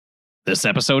This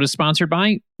episode is sponsored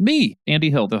by me,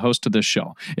 Andy Hill, the host of this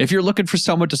show. If you're looking for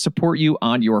someone to support you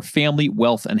on your family,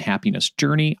 wealth, and happiness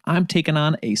journey, I'm taking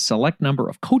on a select number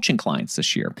of coaching clients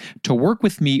this year to work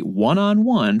with me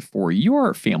one-on-one for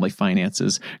your family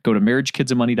finances. Go to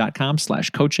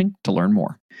marriagekidsandmoney.com/coaching to learn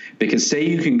more. Because say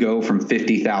you can go from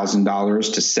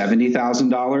 $50,000 to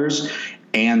 $70,000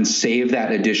 and save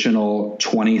that additional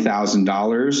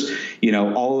 $20,000,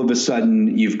 all of a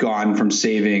sudden you've gone from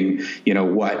saving,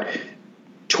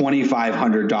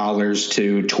 $2,500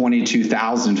 to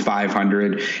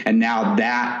 $22,500. And now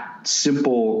that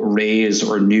simple raise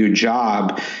or new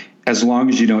job, as long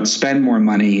as you don't spend more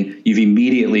money, you've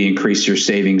immediately increased your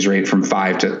savings rate from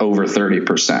 5 to over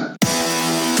 30%.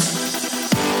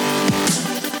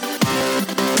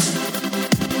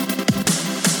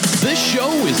 This show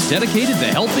is dedicated to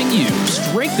helping you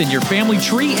strengthen your family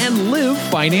tree and live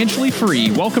financially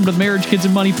free. Welcome to the Marriage, Kids,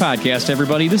 and Money podcast,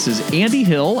 everybody. This is Andy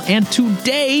Hill, and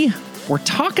today we're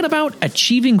talking about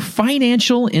achieving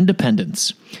financial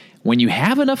independence. When you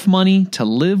have enough money to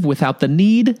live without the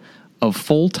need of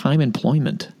full-time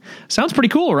employment. Sounds pretty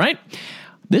cool, right?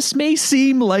 This may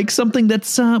seem like something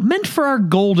that's meant for our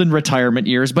golden retirement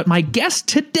years, but my guest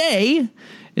today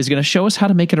is going to show us how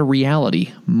to make it a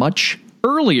reality much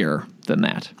earlier than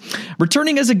that.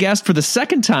 Returning as a guest for the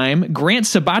second time, Grant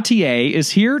Sabatier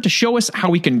is here to show us how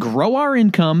we can grow our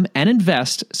income and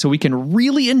invest so we can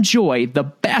really enjoy the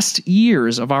best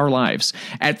years of our lives.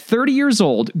 At 30 years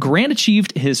old, Grant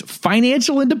achieved his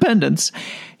financial independence.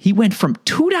 He went from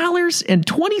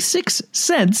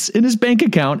 $2.26 in his bank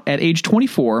account at age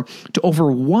 24 to over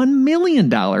 $1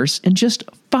 million in just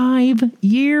 5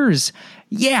 years.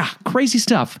 Yeah, crazy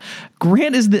stuff.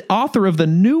 Grant is the author of the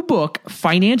new book,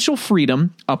 Financial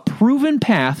Freedom, A Proven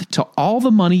Path to All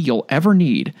the Money You'll Ever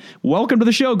Need. Welcome to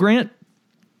the show, Grant.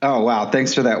 Oh, wow.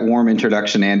 Thanks for that warm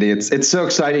introduction, Andy. It's so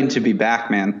exciting to be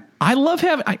back, man. I love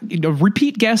having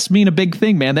repeat guests mean a big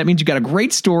thing, man. That means you got a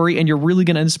great story and you're really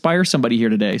going to inspire somebody here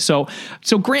today. So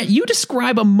Grant, you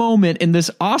describe a moment in this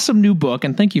awesome new book,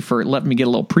 and thank you for letting me get a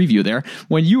little preview there.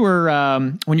 When you're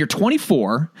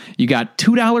 24, you got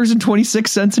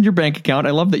 $2.26 in your bank account.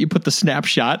 I love that you put the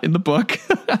snapshot in the book,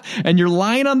 and you're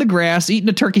lying on the grass eating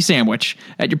a turkey sandwich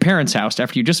at your parents' house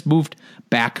after you just moved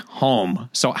back home.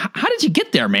 So how did you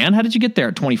get there, man? How did you get there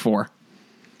at 24?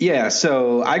 Yeah,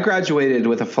 so I graduated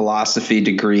with a philosophy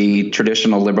degree,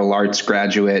 traditional liberal arts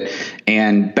graduate,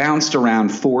 and bounced around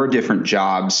 4 different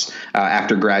jobs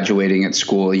after graduating at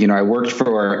school. I worked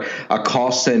for a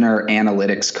call center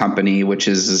analytics company, which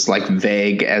is as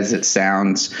vague as it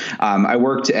sounds. I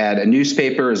worked at a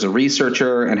newspaper as a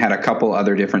researcher and had a couple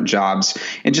other different jobs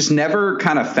and just never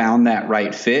kind of found that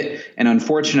right fit. And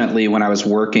unfortunately, when I was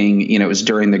working, it was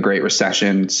during the Great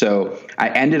Recession. So I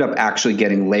ended up actually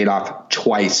getting laid off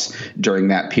twice during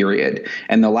that period.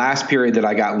 And the last period that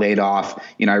I got laid off,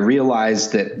 I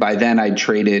realized that by then I'd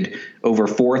traded over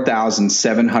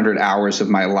 4,700 hours of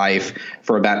my life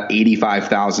for about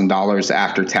 $85,000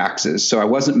 after taxes. So I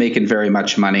wasn't making very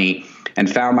much money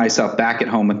and found myself back at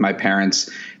home with my parents.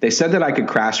 They said that I could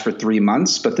crash for 3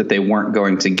 months, but that they weren't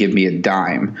going to give me a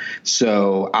dime.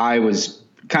 So I was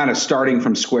kind of starting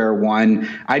from square one.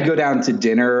 I'd go down to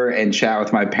dinner and chat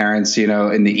with my parents,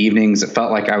 in the evenings. It felt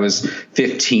like I was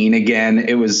 15 again.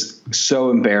 It was so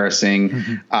embarrassing.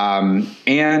 Mm-hmm.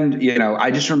 And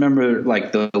I just remember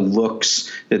the looks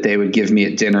that they would give me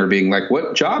at dinner being like,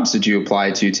 what jobs did you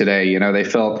apply to today? They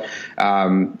felt,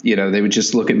 they would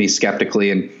just look at me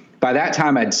skeptically. And by that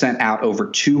time, I'd sent out over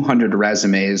 200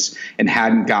 resumes and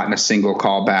hadn't gotten a single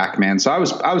call back, man. So I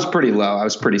was pretty low. I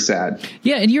was pretty sad.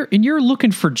 Yeah, and you're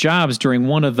looking for jobs during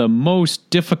one of the most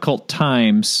difficult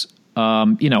times,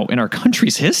 in our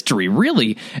country's history,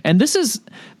 really. And this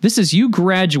is you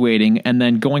graduating and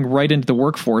then going right into the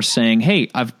workforce, saying,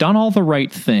 "Hey, I've done all the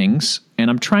right things,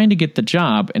 and I'm trying to get the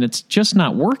job, and it's just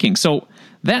not working." So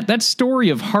that story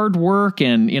of hard work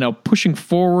and, pushing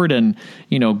forward and,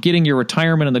 getting your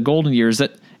retirement in the golden years,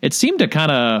 that it seemed to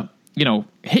kind of,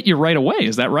 hit you right away.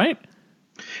 Is that right?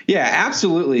 Yeah,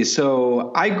 absolutely.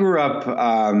 So I grew up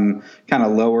kind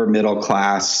of lower middle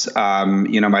class.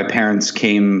 My parents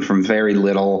came from very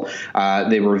little.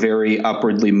 They were very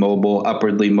upwardly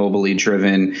mobily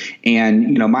driven.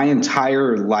 And, my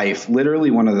entire life, literally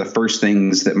one of the first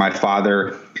things that my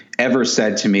father ever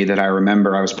said to me that I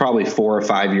remember, I was probably 4 or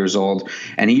 5 years old,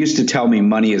 and he used to tell me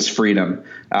money is freedom.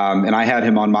 And I had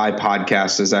him on my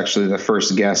podcast as actually the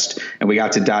first guest, and we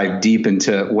got to dive deep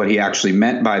into what he actually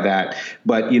meant by that.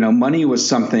 But, money was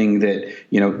something that,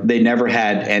 they never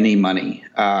had any money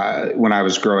when I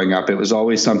was growing up. It was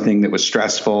always something that was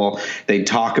stressful. They'd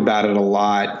talk about it a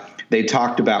lot. They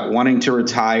talked about wanting to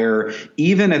retire.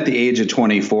 Even at the age of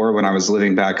 24, when I was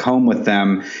living back home with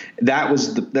them,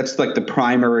 that's like the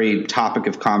primary topic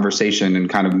of conversation in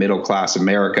kind of middle class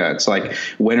America. It's like,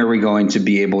 when are we going to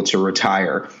be able to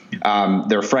retire?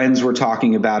 Their friends were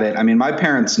talking about it. I mean, my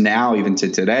parents now, even to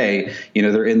today,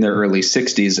 they're in their early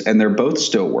 60s and they're both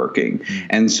still working.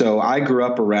 And so I grew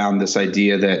up around this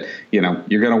idea that,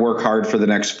 you're going to work hard for the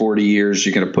next 40 years,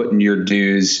 you're going to put in your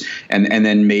dues, and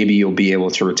then maybe you'll be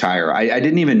able to retire. I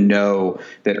didn't even know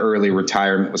that early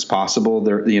retirement was possible.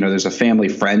 There's a family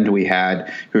friend we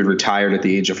had who had retired at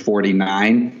the age of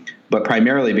 49, but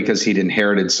primarily because he'd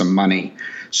inherited some money.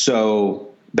 So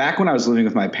back when I was living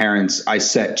with my parents, I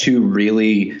set two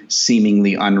really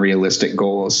seemingly unrealistic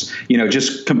goals,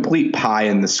 just complete pie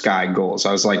in the sky goals.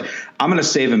 I was like, I'm going to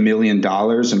save $1 million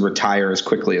and retire as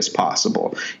quickly as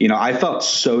possible. I felt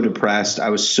so depressed. I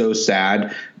was so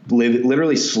sad,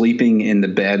 literally sleeping in the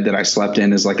bed that I slept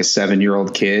in as like a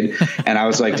 7-year-old kid. And I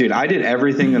was like, dude, I did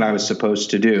everything that I was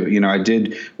supposed to do. I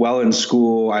did well in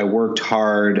school. I worked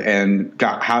hard and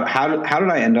how did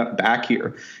I end up back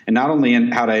here? And not only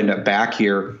how did I end up back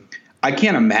here, I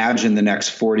can't imagine the next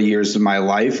 40 years of my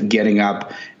life getting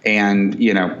up and,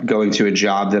 going to a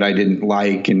job that I didn't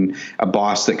like and a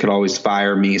boss that could always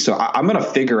fire me. So I'm going to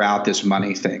figure out this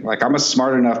money thing. Like, I'm a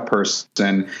smart enough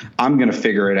person. I'm going to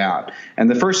figure it out. And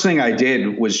the first thing I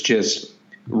did was just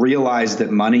realize that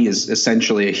money is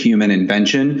essentially a human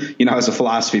invention. I was a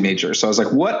philosophy major. So I was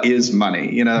like, what is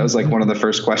money? That was like one of the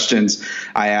first questions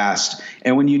I asked.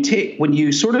 And when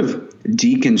you sort of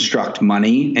deconstruct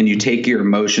money and you take your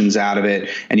emotions out of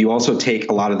it, and you also take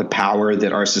a lot of the power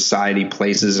that our society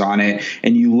places on it,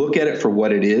 and you look at it for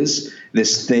what it is,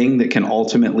 this thing that can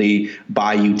ultimately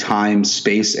buy you time,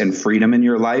 space, and freedom in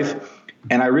your life.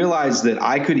 And I realized that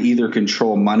I could either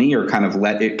control money or kind of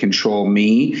let it control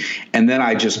me. And then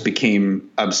I just became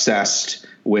obsessed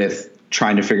with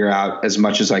trying to figure out as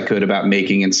much as I could about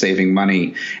making and saving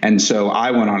money. And so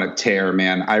I went on a tear,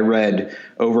 man. I read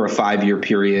over a 5-year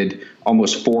period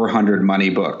almost 400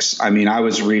 money books. I mean, I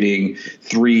was reading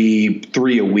three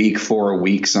a week, 4 a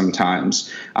week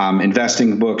sometimes.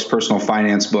 Investing books, personal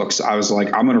finance books. I was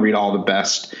like, I'm going to read all the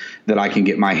best that I can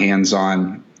get my hands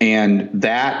on. And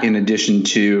that, in addition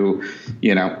to,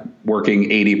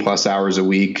 working 80 plus hours a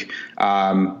week,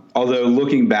 although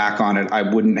looking back on it, I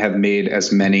wouldn't have made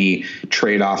as many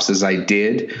trade-offs as I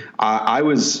did. I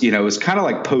was, it was kind of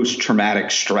like post-traumatic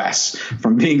stress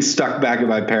from being stuck back at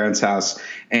my parents' house.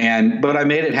 But I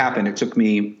made it happen. It took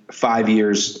me 5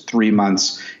 years, 3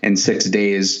 months, and 6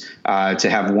 days to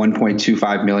have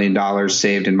 $1.25 million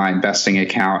saved in my investing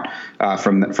account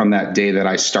from that day that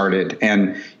I started.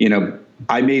 And,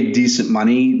 I made decent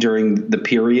money during the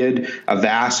period. A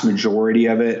vast majority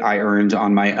of it I earned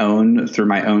on my own through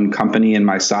my own company and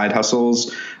my side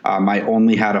hustles. I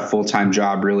only had a full-time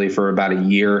job really for about a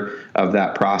year of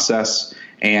that process.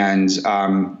 And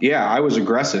I was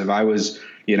aggressive. I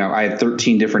had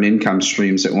 13 different income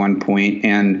streams at one point,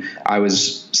 and I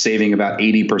was saving about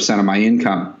 80% of my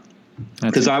income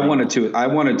because I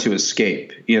wanted to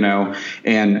escape,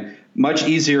 and much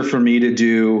easier for me to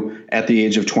do at the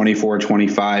age of 24,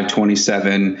 25,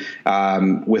 27,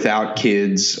 without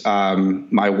kids.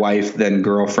 My wife, then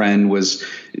girlfriend, was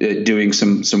doing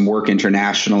some work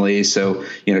internationally. So,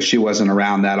 she wasn't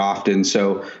around that often.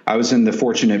 So I was in the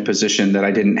fortunate position that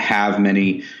I didn't have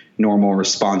many normal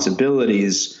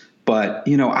responsibilities. But,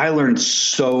 I learned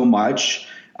so much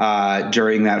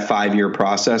during that 5-year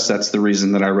process. That's the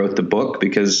reason that I wrote the book,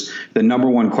 because the number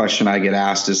one question I get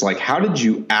asked is like, how did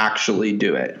you actually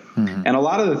do it? Mm-hmm. And a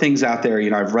lot of the things out there,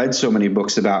 I've read so many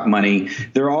books about money.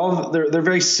 They're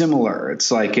very similar. It's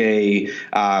like you're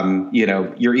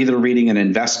either reading an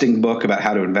investing book about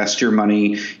how to invest your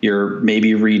money. You're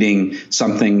maybe reading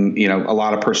something, a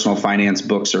lot of personal finance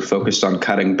books are focused on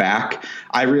cutting back.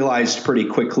 I realized pretty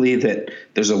quickly that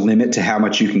there's a limit to how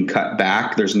much you can cut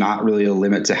back. There's not really a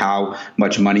limit to how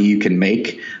much money you can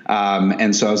make.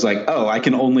 And so I was like, I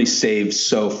can only save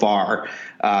so far,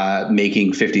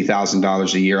 making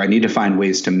 $50,000 a year. I need to find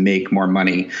ways to make more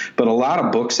money. But a lot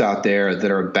of books out there that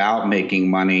are about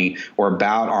making money or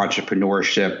about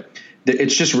entrepreneurship,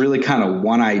 it's just really kind of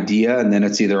one idea, and then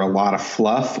it's either a lot of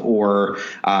fluff or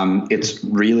it's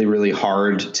really, really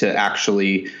hard to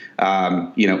actually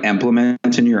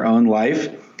implement in your own life.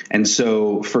 And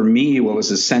so for me, what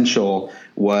was essential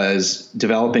was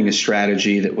developing a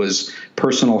strategy that was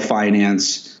personal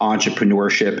finance,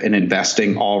 entrepreneurship, and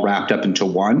investing all wrapped up into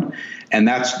one. And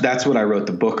that's what I wrote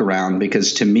the book around,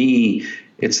 because to me,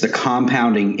 It's the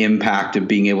compounding impact of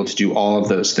being able to do all of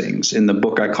those things. In the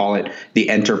book, I call it the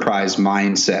enterprise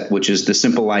mindset, which is the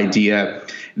simple idea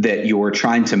that you're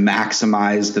trying to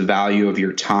maximize the value of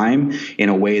your time in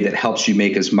a way that helps you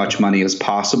make as much money as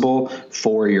possible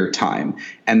for your time.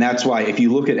 And that's why if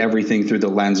you look at everything through the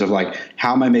lens of like,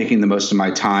 how am I making the most of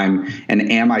my time,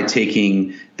 and am I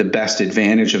taking the best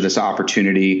advantage of this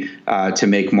opportunity to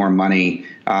make more money?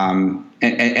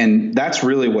 And that's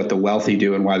really what the wealthy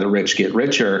do and why the rich get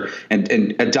richer.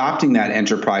 And adopting that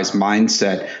enterprise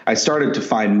mindset, I started to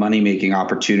find money-making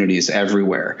opportunities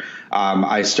everywhere.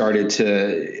 I started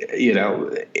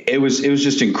to, it was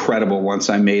just incredible once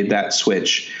I made that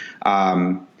switch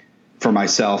for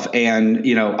myself. And,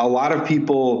 a lot of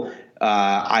people,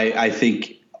 I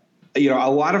think, a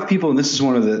lot of people, and this is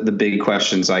one of the big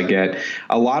questions I get,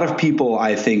 a lot of people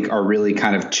I think are really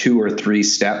kind of 2 or 3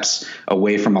 steps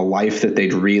away from a life that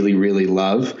they'd really, really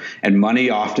love. And money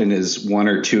often is 1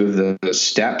 or 2 of those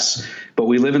steps. But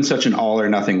we live in such an all or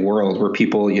nothing world where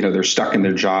people, they're stuck in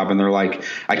their job and they're like,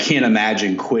 I can't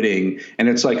imagine quitting. And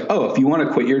it's like, oh, if you want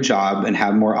to quit your job and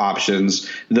have more options,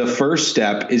 the first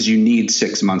step is you need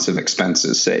 6 months of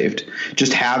expenses saved.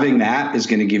 Just having that is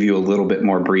going to give you a little bit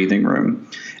more breathing room.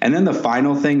 And then the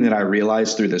final thing that I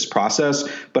realized through this process,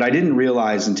 but I didn't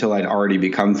realize until I'd already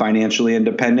become financially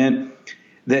independent,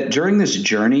 that during this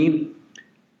journey,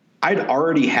 I'd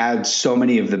already had so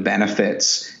many of the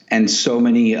benefits and so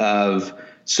many of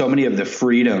the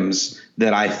freedoms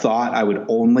that I thought I would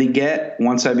only get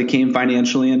once I became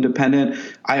financially independent.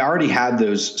 I already had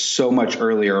those so much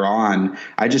earlier on.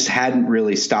 I just hadn't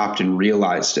really stopped and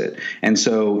realized it. And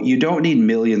so you don't need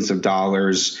millions of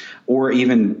dollars or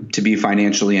even to be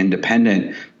financially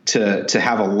independent to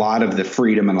have a lot of the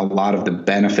freedom and a lot of the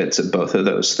benefits of both of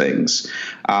those things.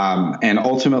 And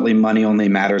ultimately, money only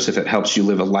matters if it helps you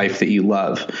live a life that you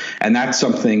love. And that's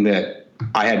something that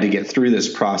I had to get through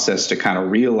this process to kind of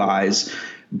realize.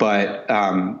 But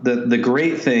the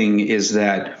great thing is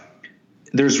that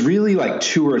there's really like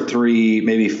 2 or 3,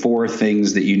 maybe 4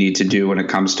 things that you need to do when it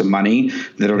comes to money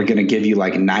that are going to give you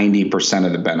like 90%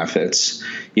 of the benefits.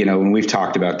 When we've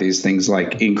talked about these things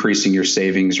like increasing your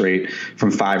savings rate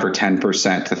from 5 or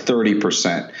 10% to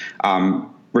 30%,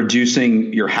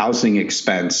 reducing your housing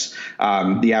expense.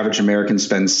 The average American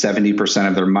spends 70%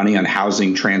 of their money on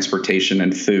housing, transportation,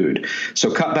 and food.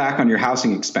 So cut back on your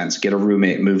housing expense, get a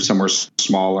roommate, move somewhere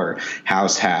smaller,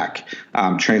 house hack.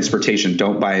 Transportation,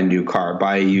 don't buy a new car,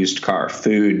 buy a used car.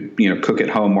 Food, cook at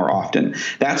home more often.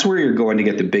 That's where you're going to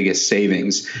get the biggest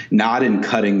savings, not in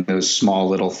cutting those small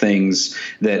little things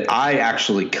that I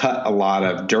actually cut a lot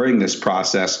of during this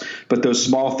process. But those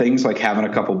small things like having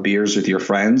a couple beers with your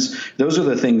friends, those are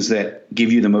the things that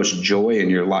give you the most joy in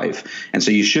your life. And so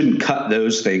you shouldn't cut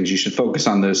those things. You should focus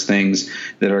on those things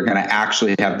that are going to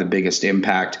actually have the biggest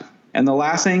impact. And the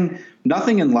last thing,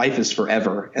 nothing in life is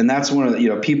forever. And that's one of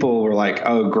the, people were like,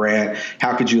 oh, Grant,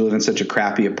 how could you live in such a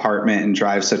crappy apartment and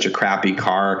drive such a crappy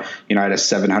car? I had a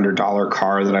 $700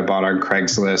 car that I bought on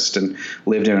Craigslist and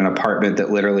lived in an apartment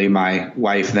that literally my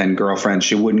wife, then girlfriend,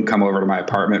 she wouldn't come over to my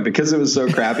apartment because it was so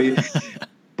crappy.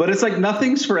 But it's like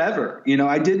nothing's forever.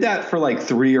 I did that for like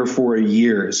 3 or 4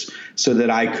 years so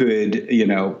that I could,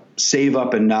 save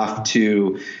up enough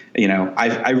to,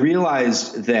 I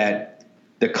realized that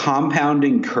the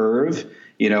compounding curve,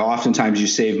 oftentimes you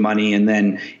save money and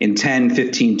then in 10,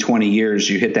 15, 20 years,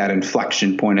 you hit that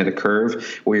inflection point of the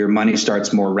curve where your money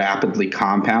starts more rapidly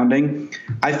compounding.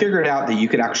 I figured out that you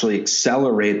could actually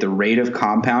accelerate the rate of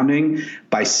compounding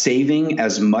by saving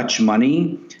as much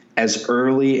money as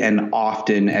early and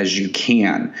often as you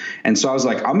can. And so I was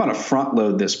like, I'm going to front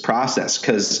load this process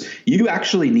because you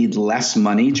actually need less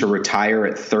money to retire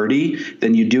at 30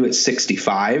 than you do at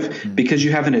 65 because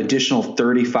you have an additional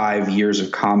 35 years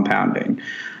of compounding.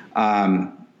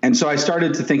 And so I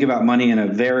started to think about money in a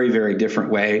very, very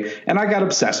different way. And I got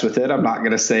obsessed with it. I'm not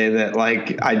going to say that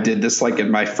like I did this like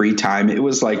in my free time. It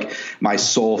was like my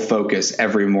sole focus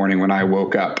every morning when I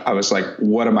woke up. I was like,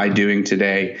 what am I doing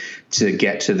today to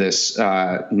get to this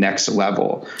next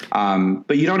level?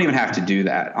 But you don't even have to do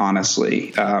that,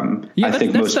 honestly. I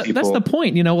think most people. That's the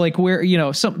point, like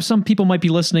where, some people might be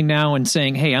listening now and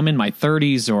saying, hey, I'm in my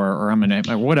 30s or I'm in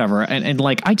or whatever. And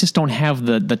like, I just don't have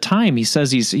the time. He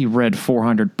says he read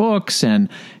 400 books and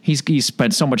he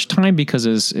spent so much time because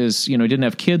his he didn't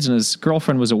have kids and his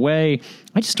girlfriend was away.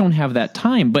 I just don't have that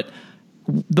time. But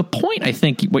the point, I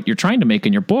think, what you're trying to make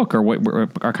in your book or what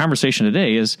our conversation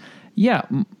today is,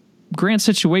 Grant's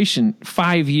situation,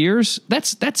 5 years,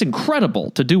 that's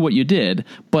incredible to do what you did.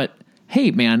 But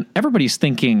hey, man, everybody's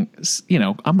thinking,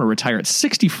 I'm going to retire at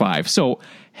 65. So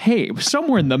hey,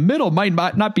 somewhere in the middle might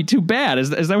not be too bad. Is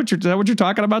that what you're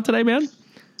talking about today, man?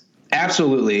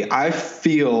 Absolutely. I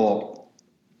feel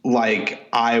like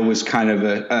I was kind of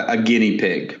a guinea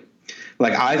pig.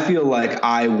 Like, I feel like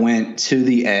I went to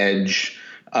the edge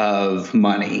of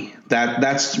money.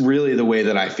 That's really the way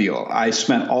that I feel. I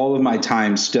spent all of my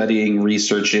time studying,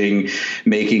 researching,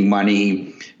 making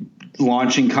money,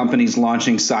 launching companies,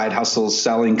 launching side hustles,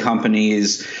 selling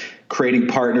companies, creating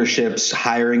partnerships,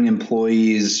 hiring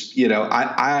employees.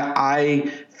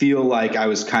 I feel like I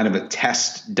was kind of a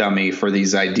test dummy for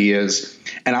these ideas.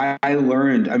 And I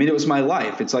learned, it was my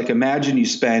life. It's like, imagine you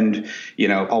spend,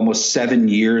 almost 7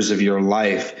 years of your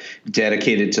life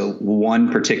dedicated to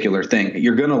one particular thing.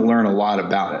 You're going to learn a lot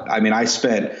about it. I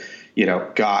spent,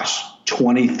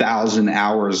 20,000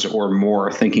 hours or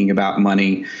more thinking about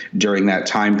money during that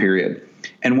time period.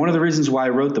 And one of the reasons why I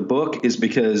wrote the book is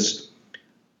because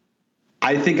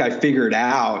I think I figured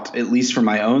out, at least for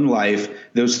my own life,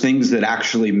 those things that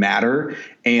actually matter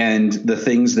and the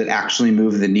things that actually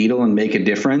move the needle and make a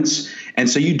difference. And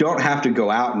so you don't have to go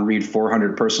out and read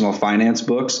 400 personal finance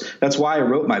books. That's why I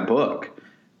wrote my book.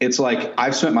 It's like,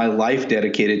 I've spent my life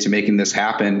dedicated to making this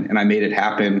happen, and I made it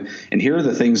happen. And here are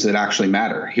the things that actually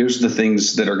matter. Here's the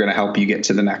things that are going to help you get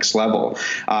to the next level.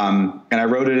 And I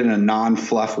wrote it in a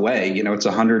non-fluff way. It's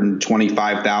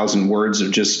 125,000 words of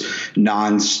just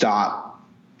nonstop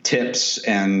tips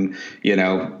and,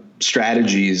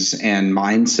 strategies and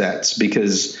mindsets,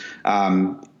 because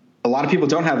a lot of people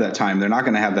don't have that time. They're not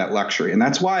going to have that luxury. And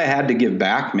that's why I had to give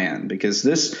back, man, because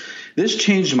this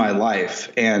changed my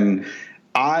life. And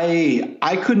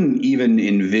I couldn't even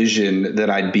envision that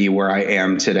I'd be where I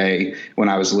am today when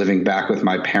I was living back with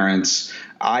my parents.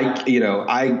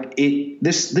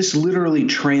 This literally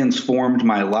transformed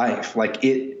my life. Like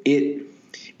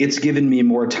it's given me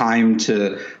more time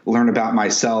to learn about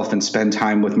myself and spend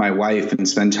time with my wife and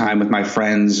spend time with my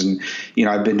friends. And,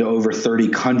 I've been to over 30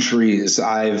 countries.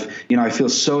 I feel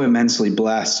so immensely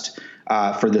blessed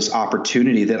for this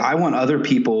opportunity that I want other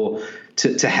people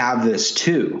to have this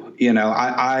too.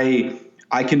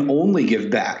 I can only give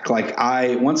back. Like,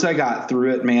 once I got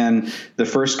through it, man, the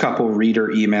first couple reader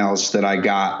emails that I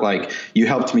got, like, you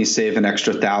helped me save an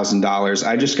extra $1,000.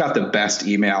 I just got the best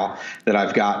email that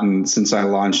I've gotten since I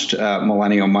launched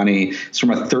Millennial Money. It's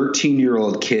from a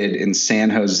 13-year-old kid in San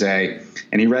Jose.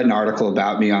 And he read an article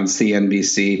about me on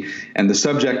CNBC, and the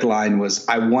subject line was,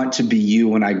 "I want to be you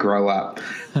when I grow up."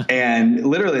 And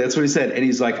literally, that's what he said. And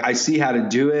he's like, "I see how to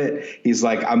do it." He's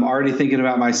like, "I'm already thinking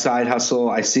about my side hustle.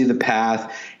 I see the path."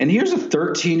 And here's a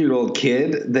 13-year-old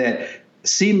kid that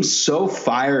seems so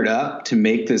fired up to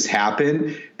make this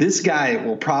happen. This guy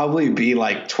will probably be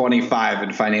like 25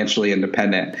 and financially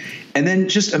independent. And then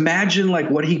just imagine like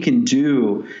what he can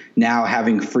do now,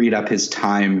 having freed up his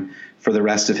time for the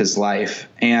rest of his life.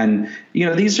 And,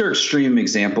 these are extreme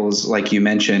examples, like you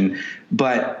mentioned,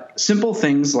 but simple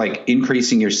things like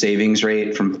increasing your savings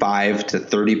rate from 5 to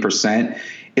 30%,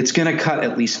 it's going to cut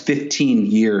at least 15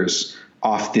 years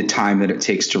off the time that it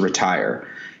takes to retire.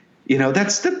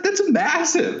 That's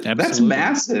massive. Absolutely. That's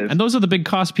massive. And those are the big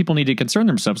costs people need to concern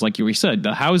themselves. Like you said,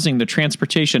 the housing, the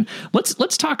transportation.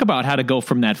 Let's talk about how to go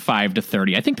from that 5 to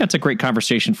 30. I think that's a great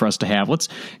conversation for us to have.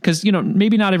 Because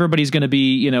maybe not everybody's going to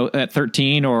be, at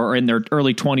 13 or in their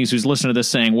early 20s who's listening to this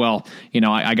saying, well,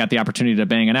 I got the opportunity to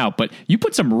bang it out. But you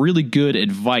put some really good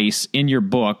advice in your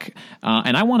book.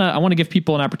 And I want to give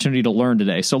people an opportunity to learn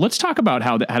today. So let's talk about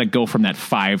how to go from that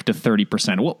 5 to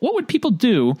 30%. What would people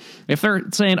do if they're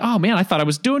saying, oh man, I thought I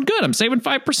was doing good. I'm saving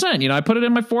 5%. I put it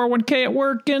in my 401k at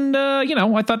work, and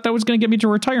I thought that was going to get me to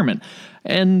retirement.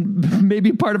 And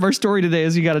maybe part of our story today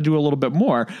is you got to do a little bit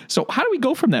more. So how do we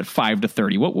go from that 5 to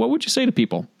 30? What would you say to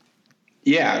people?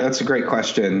 Yeah, that's a great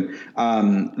question.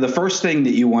 The first thing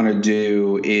that you want to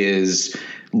do is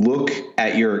look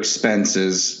at your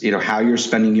expenses, how you're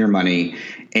spending your money,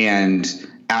 and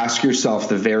ask yourself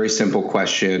the very simple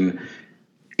question,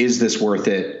 is this worth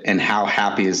it? And how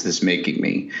happy is this making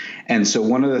me? And so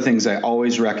one of the things I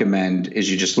always recommend is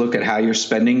you just look at how you're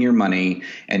spending your money,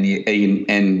 and you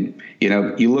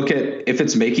look at if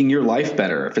it's making your life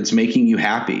better, if it's making you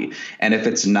happy. And if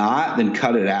it's not, then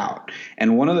cut it out.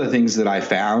 And one of the things that I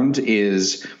found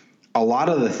is a lot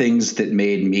of the things that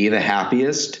made me the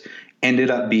happiest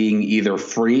ended up being either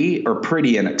free or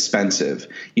pretty inexpensive.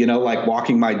 Like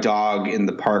walking my dog in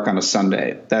the park on a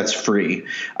Sunday, that's free.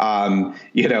 Having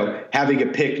a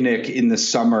picnic in the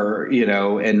summer,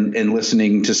 and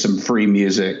listening to some free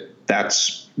music,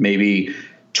 that's maybe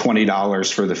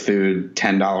 $20 for the food,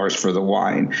 $10 for the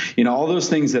wine. All those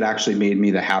things that actually made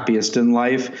me the happiest in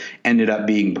life ended up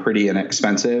being pretty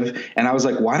inexpensive. And I was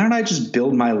like, why don't I just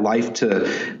build my life to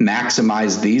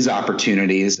maximize these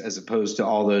opportunities as opposed to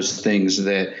all those things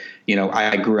that,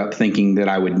 I grew up thinking that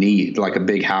I would need, like a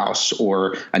big house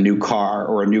or a new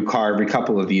car every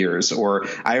couple of years. Or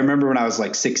I remember when I was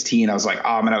like 16, I was like,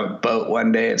 I'm going to have a boat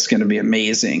one day. It's going to be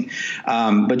amazing.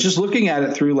 But just looking at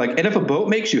it through and if a boat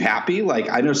makes you happy, like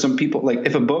I know some people, like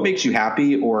if a boat makes you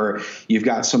happy or you've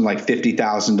got some like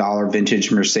 $50,000 vintage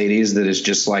Mercedes that is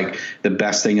just like the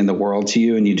best thing in the world to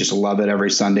you and you just love it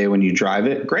every Sunday when you drive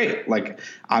it, great. Like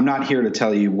I'm not here to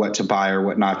tell you what to buy or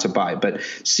what not to buy, but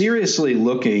seriously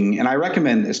looking. And I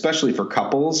recommend, especially for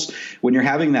couples, when you're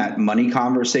having that money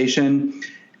conversation,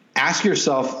 ask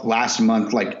yourself last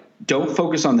month, like, don't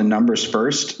focus on the numbers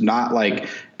first, not like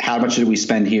how much did we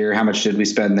spend here? How much did we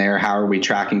spend there? How are we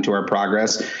tracking to our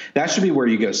progress? That should be where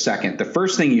you go second. The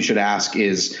first thing you should ask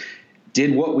is,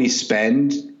 did what we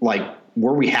spend,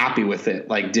 were we happy with it?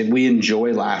 Like, did we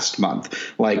enjoy last month?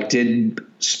 Like, did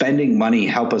spending money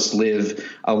help us live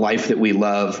a life that we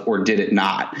love, or did it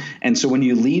not? And so when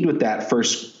you lead with that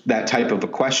type of a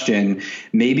question,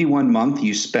 maybe one month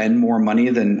you spend more money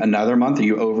than another month, or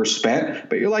you overspent,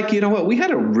 but you're like, you know what? We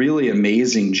had a really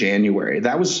amazing January.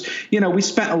 That was, we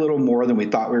spent a little more than we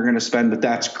thought we were going to spend, but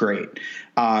that's great.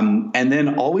 And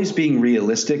then always being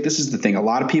realistic. This is the thing. A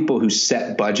lot of people who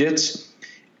set budgets,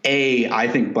 I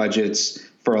think budgets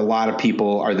for a lot of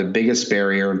people are the biggest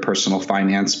barrier in personal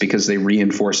finance because they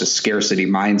reinforce a scarcity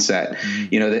mindset.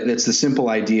 Mm-hmm. That's the simple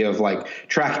idea of like,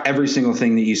 track every single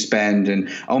thing that you spend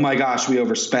and, oh my gosh, we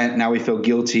overspent. Now we feel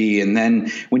guilty. And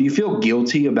then when you feel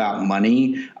guilty about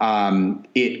money,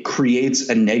 it creates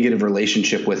a negative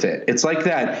relationship with it. It's like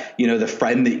that, the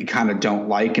friend that you kind of don't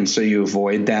like. And so you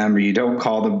avoid them or you don't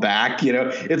call them back.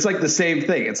 It's like the same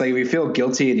thing. It's like if you feel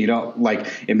guilty and you don't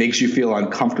it makes you feel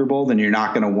uncomfortable, then you're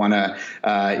not going to want to,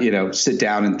 sit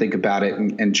down and think about it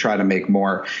and try to make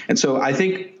more. And so I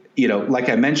think, like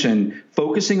I mentioned,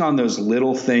 focusing on those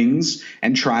little things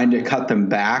and trying to cut them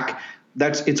back,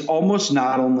 it's almost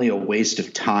not only a waste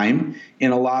of time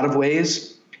in a lot of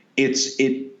ways.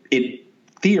 It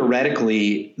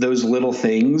theoretically, those little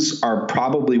things are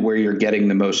probably where you're getting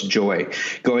the most joy.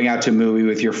 Going out to a movie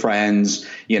with your friends,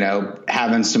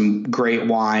 having some great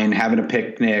wine, having a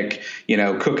picnic,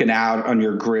 cooking out on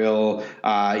your grill,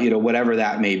 whatever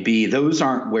that may be. Those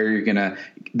aren't where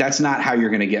that's not how you're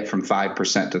going to get from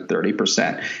 5% to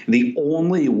 30%. The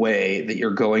only way that you're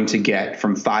going to get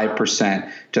from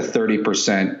 5% to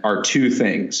 30% are two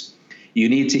things. You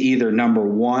need to either, number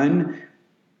one,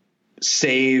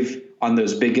 save on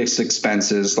those biggest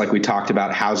expenses, like we talked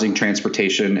about, housing,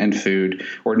 transportation, and food.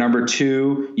 Or number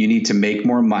two, you need to make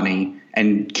more money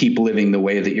and keep living the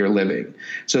way that you're living.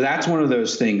 So that's one of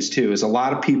those things too, is a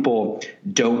lot of people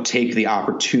don't take the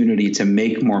opportunity to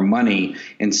make more money.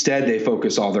 Instead, they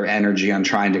focus all their energy on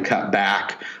trying to cut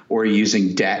back or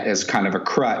using debt as kind of a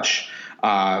crutch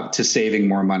to saving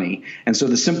more money. And so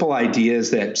the simple idea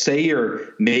is that, say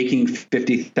you're making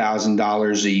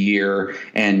 $50,000 a year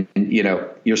and,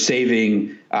 you're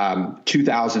saving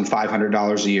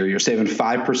 $2,500 a year, you're saving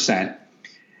 5%,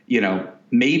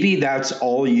 maybe that's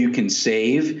all you can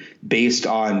save based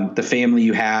on the family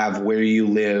you have, where you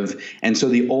live. And so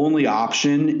the only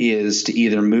option is to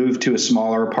either move to a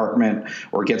smaller apartment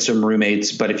or get some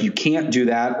roommates. But if you can't do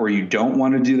that or you don't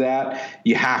want to do that,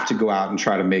 you have to go out and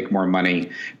try to make more money.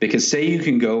 Because say you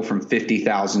can go from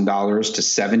 $50,000 to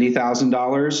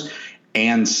 $70,000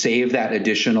 and save that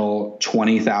additional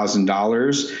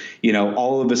 $20,000,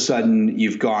 all of a sudden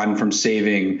you've gone from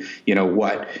saving,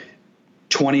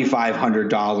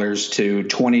 $2,500 to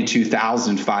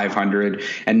 $22,500.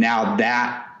 And now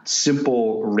that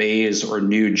simple raise or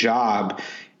new job,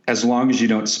 as long as you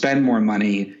don't spend more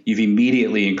money, you've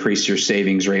immediately increased your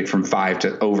savings rate from 5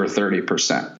 to over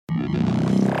 30%.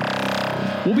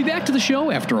 We'll be back to the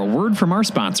show after a word from our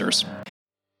sponsors.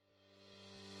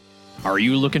 Are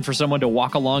you looking for someone to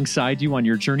walk alongside you on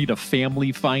your journey to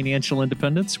family financial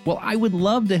independence? Well, I would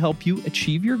love to help you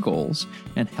achieve your goals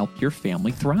and help your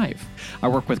family thrive. I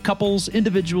work with couples,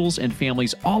 individuals, and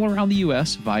families all around the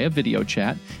U.S. via video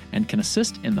chat and can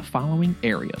assist in the following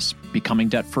areas: becoming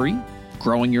debt-free,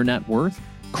 growing your net worth,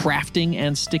 crafting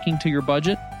and sticking to your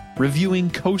budget, reviewing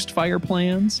Coast Fire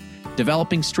plans,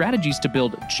 developing strategies to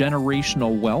build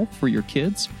generational wealth for your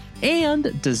kids,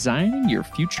 and designing your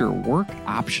future work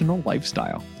optional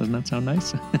lifestyle. Doesn't that sound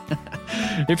nice?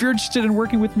 If you're interested in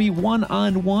working with me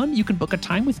one-on-one, you can book a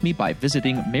time with me by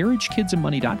visiting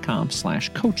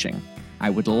marriagekidsandmoney.com/coaching. I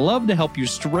would love to help you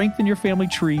strengthen your family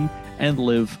tree and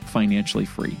live financially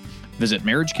free. Visit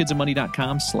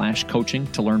marriagekidsandmoney.com/coaching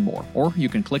to learn more, or you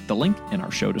can click the link in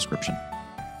our show description.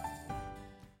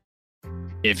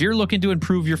 If you're looking to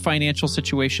improve your financial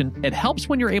situation, it helps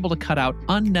when you're able to cut out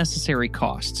unnecessary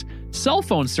costs. Cell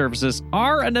phone services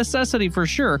are a necessity for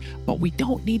sure, but we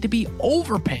don't need to be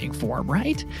overpaying for them,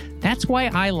 right? That's why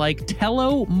I like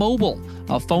Tello Mobile,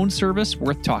 a phone service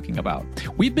worth talking about.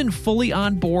 We've been fully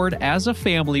on board as a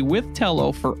family with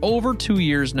Tello for over 2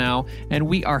 years now, and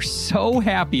we are so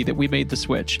happy that we made the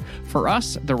switch. For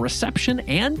us, the reception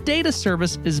and data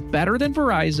service is better than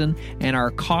Verizon, and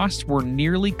our costs were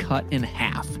nearly cut in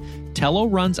half. Tello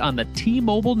runs on the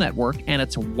T-Mobile network, and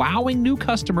it's wowing new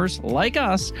customers like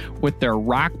us with their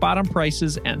rock-bottom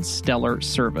prices and stellar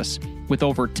service. With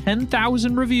over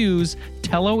 10,000 reviews,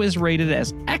 Tello is rated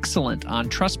as excellent on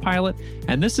Trustpilot,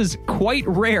 and this is quite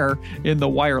rare in the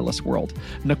wireless world.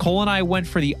 Nicole and I went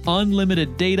for the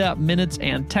unlimited data, minutes,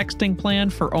 and texting plan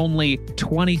for only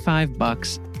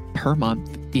 $25 per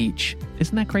month each.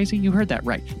 Isn't that crazy? You heard that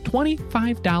right.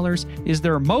 $25 is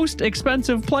their most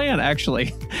expensive plan,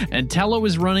 actually. And Tello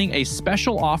is running a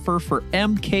special offer for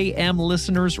MKM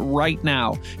listeners right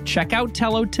now. Check out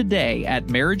Tello today at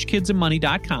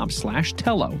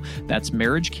marriagekidsandmoney.com/Tello. That's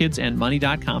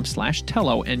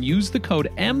marriagekidsandmoney.com/Tello, and use the code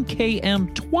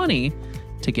MKM20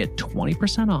 to get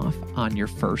 20% off on your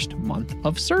first month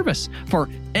of service for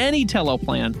any Tello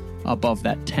plan above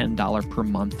that $10 per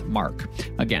month mark.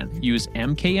 Again, use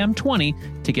MKM20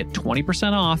 to get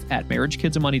 20% off at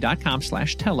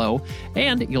marriagekidsandmoney.com/Tello,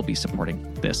 and you'll be supporting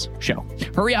this show.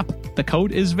 Hurry up. The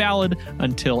code is valid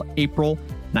until April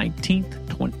 19th,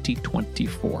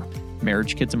 2024.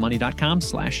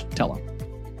 marriagekidsandmoney.com/Tello.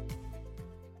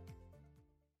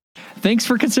 Thanks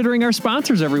for considering our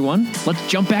sponsors, everyone. Let's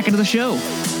jump back into the show.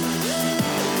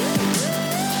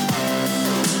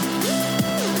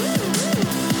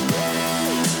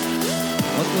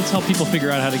 Let's help people figure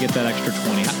out how to get that extra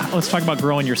 20. Let's talk about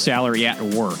growing your salary at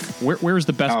work. Where's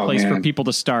the best place for people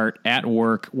to start at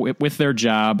work with their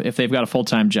job if they've got a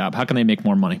full-time job? How can they make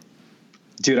more money?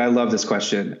 Dude, I love this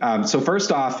question. So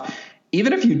first off,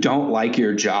 even if you don't like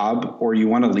your job or you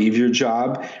want to leave your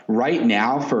job, right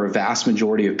now, for a vast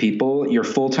majority of people, your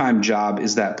full-time job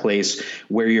is that place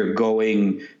where you're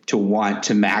going to want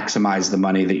to maximize the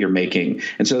money that you're making.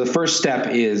 And so the first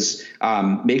step is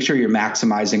make sure you're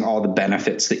maximizing all the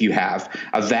benefits that you have.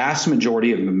 A vast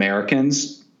majority of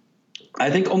Americans, I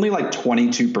think only like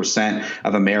 22%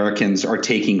 of Americans are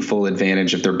taking full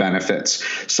advantage of their benefits.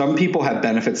 Some people have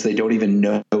benefits they don't even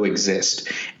know exist.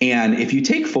 And if you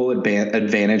take full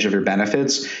advantage of your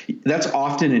benefits, that's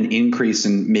often an increase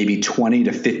in maybe 20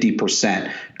 to 50%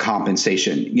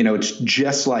 compensation. You know, it's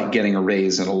just like getting a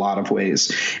raise in a lot of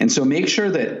ways. And so make sure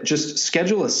that just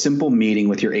schedule a simple meeting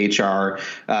with your HR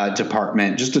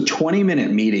department. Just a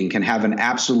 20-minute meeting can have an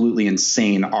absolutely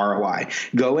insane ROI.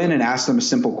 Go in and ask them a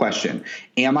simple question.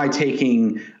 Am I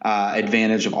taking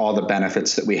advantage of all the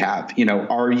benefits that we have? You know,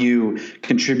 are you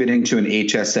contributing to an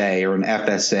HSA or an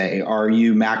FSA? Are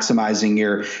you maximizing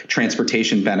your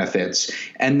transportation benefits?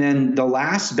 And then the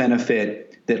last benefit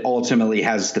that ultimately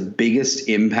has the biggest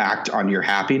impact on your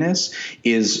happiness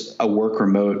is a work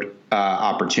remote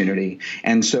opportunity.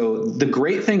 And so the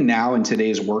great thing now in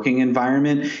today's working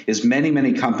environment is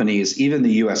many companies, even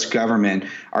the U.S. government,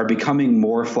 are becoming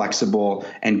more flexible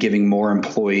and giving more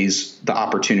employees the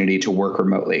opportunity to work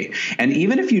remotely. And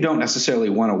even if you don't necessarily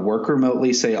want to work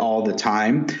remotely, say all the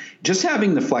time, just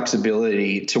having the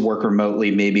flexibility to work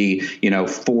remotely, maybe,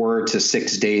 4 to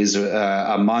 6 days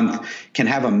a month, can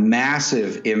have a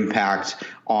massive impact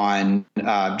on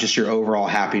just your overall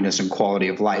happiness and quality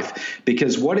of life.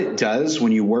 Because what it does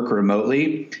when you work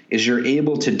remotely is you're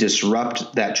able to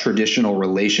disrupt that traditional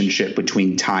relationship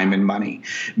between time and money.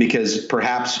 Because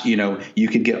perhaps, you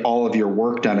could get all of your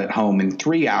work done at home in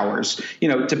 3 hours.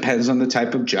 It depends on the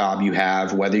type of job you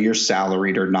have, whether you're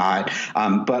salaried or not.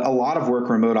 But a lot of work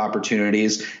remote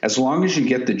opportunities, as long as you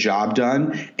get the job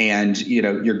done and,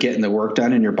 you're getting the work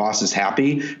done and your boss is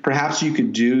happy, perhaps you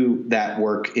could do that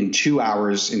work in 2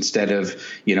 hours instead of,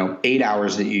 8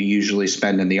 hours that you usually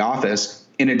spend in the office,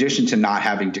 in addition to not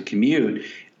having to commute.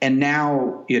 And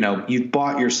now, you've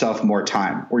bought yourself more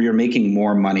time, or you're making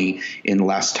more money in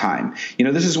less time.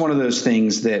 This is one of those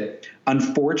things that,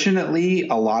 unfortunately,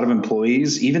 a lot of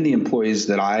employees, even the employees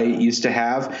that I used to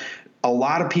have, a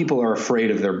lot of people are afraid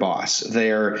of their boss.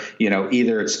 They're,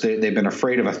 either they've been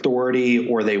afraid of authority,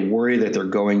 or they worry that they're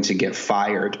going to get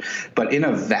fired. But in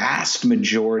a vast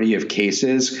majority of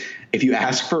cases, if you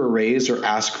ask for a raise or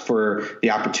ask for the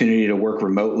opportunity to work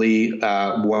remotely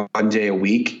 1 day a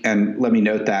week, and let me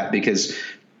note that, because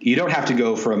you don't have to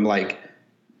go from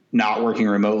not working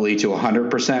remotely to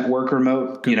 100% work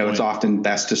remote. Good point. It's often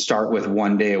best to start with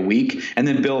 1 day a week and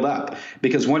then build up,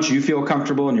 because once you feel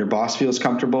comfortable and your boss feels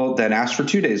comfortable, then ask for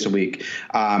 2 days a week.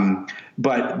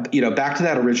 But back to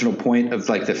that original point of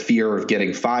like the fear of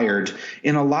getting fired.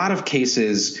 In a lot of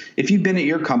cases, if you've been at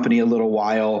your company a little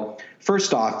while,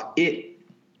 first off, it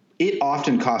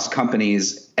often costs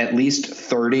companies at least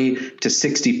 30 to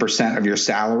 60% of your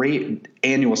salary,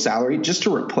 annual salary, just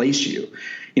to replace you.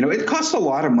 It costs a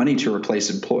lot of money to replace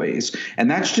employees.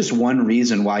 And that's just one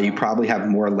reason why you probably have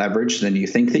more leverage than you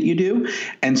think that you do.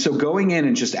 And so going in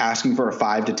and just asking for a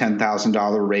 $5,000 to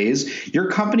 $10,000 raise,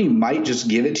 your company might just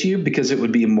give it to you because it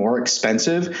would be more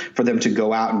expensive for them to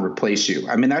go out and replace you.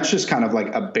 I mean, that's just kind of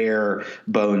like a bare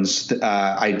bones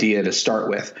idea to start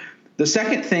with. The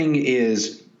second thing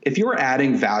is, if you're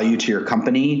adding value to your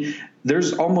company,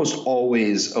 there's almost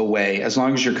always a way, as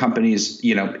long as your company's,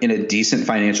 in a decent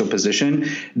financial position,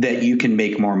 that you can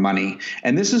make more money.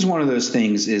 And this is one of those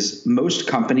things is most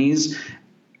companies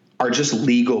are just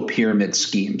legal pyramid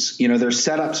schemes. They're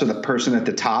set up so the person at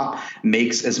the top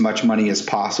makes as much money as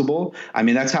possible. I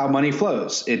mean, that's how money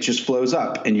flows. It just flows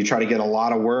up, and you try to get a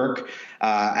lot of work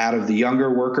out of the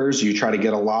younger workers. You try to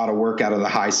get a lot of work out of the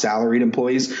high salaried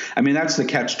employees. I mean, that's the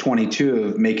catch-22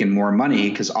 of making more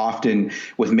money, because often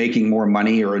with making more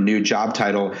money or a new job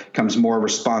title comes more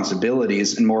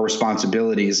responsibilities, and more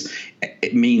responsibilities,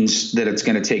 it means that it's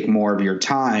going to take more of your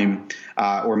time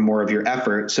or more of your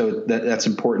effort. So that's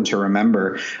important to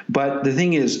remember. But the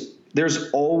thing is,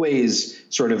 there's always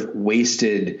sort of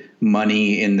wasted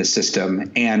money in the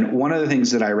system. And one of the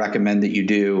things that I recommend that you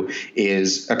do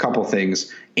is a couple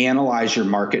things. Analyze your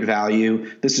market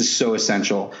value. This is so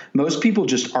essential. Most people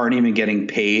just aren't even getting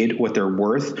paid what they're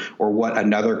worth or what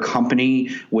another company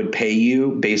would pay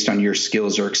you based on your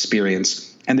skills or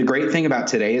experience. And the great thing about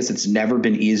today is it's never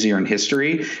been easier in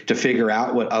history to figure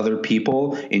out what other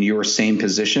people in your same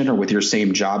position or with your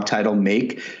same job title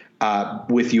make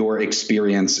with your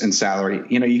experience and salary.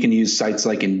 You can use sites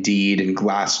like Indeed and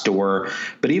Glassdoor,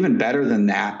 but even better than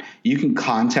that, you can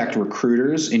contact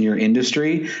recruiters in your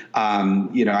industry.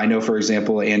 I know, for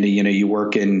example, Andy, you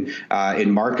work in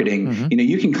marketing. Mm-hmm.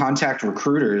 You can contact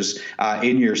recruiters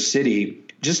in your city,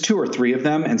 just 2 or 3 of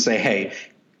them, and say, hey,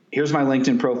 here's my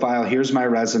LinkedIn profile. Here's my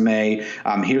resume.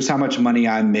 Here's how much money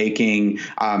I'm making.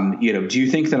 Do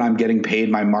you think that I'm getting paid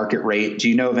my market rate? Do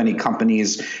you know of any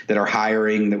companies that are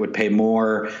hiring that would pay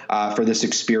more for this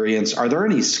experience? Are there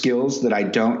any skills that I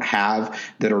don't have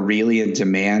that are really in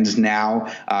demand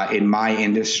now in my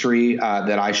industry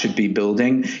that I should be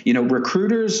building?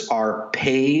 Recruiters are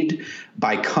paid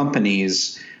by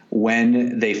companies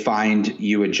when they find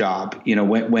you a job,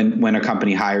 when a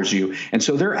company hires you. And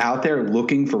so they're out there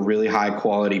looking for really high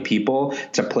quality people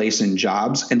to place in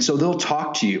jobs. And so they'll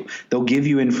talk to you, they'll give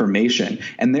you information,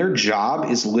 and their job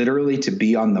is literally to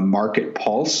be on the market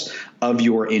pulse of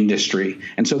your industry.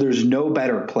 And so there's no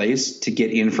better place to get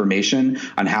information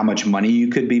on how much money you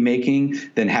could be making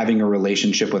than having a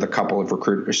relationship with a couple of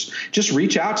recruiters. Just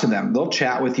reach out to them. They'll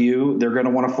chat with you. They're going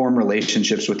to want to form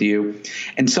relationships with you.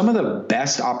 And some of the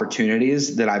best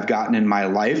opportunities that I've gotten in my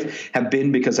life have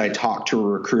been because I talked to a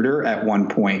recruiter at one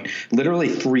point. Literally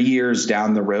 3 years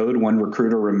down the road, one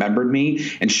recruiter remembered me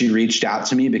and she reached out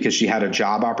to me because she had a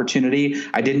job opportunity.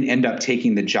 I didn't end up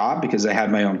taking the job because I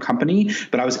had my own company,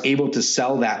 but I was able to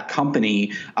sell that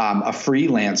company a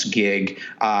freelance gig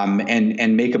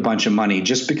and make a bunch of money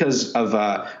just because of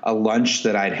a lunch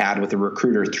that I'd had with a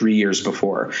recruiter 3 years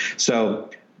before. So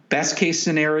best case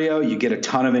scenario, you get a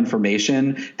ton of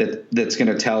information that's going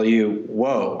to tell you,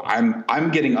 whoa,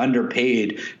 I'm getting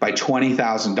underpaid by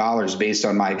 $20,000 based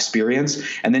on my experience.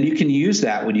 And then you can use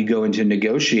that when you go in to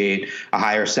negotiate a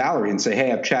higher salary and say,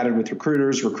 hey, I've chatted with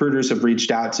recruiters. Recruiters have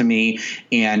reached out to me.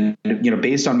 And,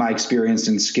 based on my experience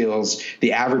and skills,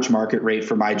 the average market rate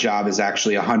for my job is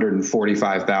actually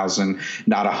 $145,000,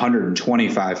 not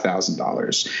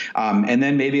 $125,000. And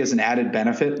then maybe as an added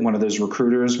benefit, one of those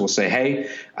recruiters will say, hey,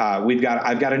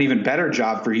 I've got an even better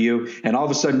job for you. And all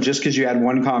of a sudden, just because you had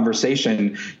one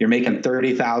conversation, you're making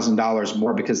 $30,000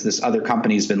 more because this other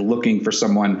company's been looking for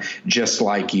someone just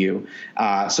like you.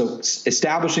 So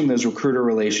establishing those recruiter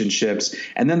relationships.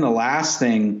 And then the last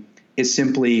thing is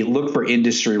simply look for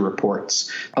industry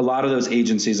reports. A lot of those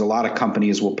agencies, a lot of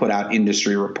companies will put out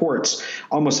industry reports.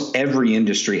 Almost every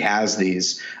industry has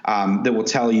these that will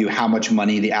tell you how much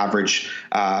money the average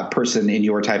person in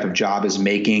your type of job is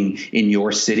making in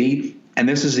your city. And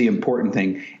this is the important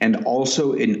thing, and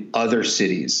also in other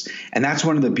cities. And that's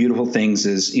one of the beautiful things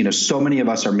is, so many of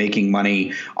us are making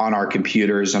money on our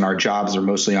computers, and our jobs are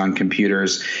mostly on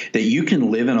computers, that you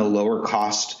can live in a lower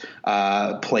cost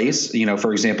place,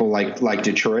 for example, like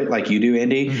Detroit, like you do,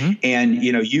 Andy. Mm-hmm. And,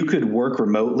 you could work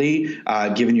remotely,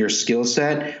 given your skill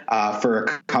set, for a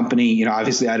company,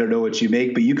 obviously I don't know what you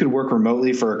make, but you could work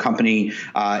remotely for a company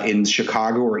in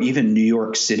Chicago or even New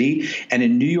York City. And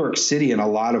in New York City, in a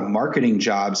lot of marketing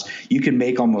jobs, you can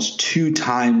make almost 2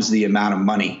 times the amount of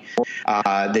money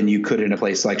than you could in a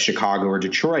place like Chicago or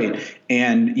Detroit.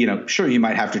 And, sure, you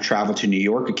might have to travel to New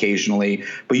York occasionally,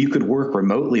 but you could work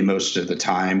remotely most of the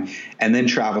time and then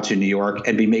travel to New York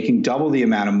and be making double the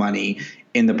amount of money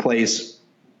in the place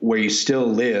where you still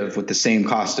live with the same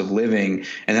cost of living,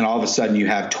 and then all of a sudden you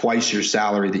have twice your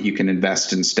salary that you can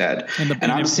invest instead. And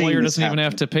the employer doesn't even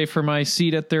have to pay for my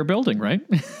seat at their building, right?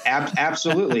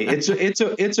 Absolutely.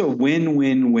 It's a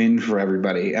win-win-win for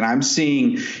everybody. And I'm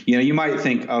seeing, you might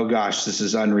think, oh gosh, this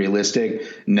is unrealistic.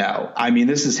 No, I mean,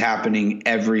 this is happening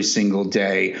every single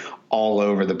day all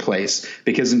over the place,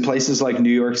 because in places like New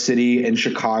York City and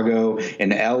Chicago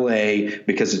and LA,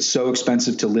 because it's so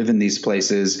expensive to live in these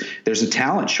places, there's a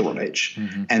talent shortage.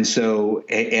 Mm-hmm. And so,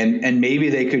 and maybe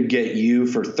they could get you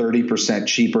for 30%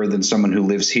 cheaper than someone who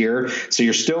lives here. So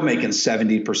you're still making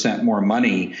 70% more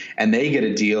money, and they get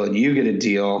a deal and you get a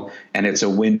deal, and it's a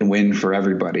win-win for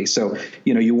everybody. So,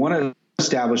 you want to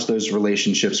establish those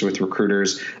relationships with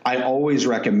recruiters. I always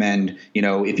recommend,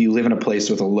 if you live in a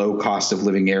place with a low cost of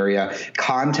living area,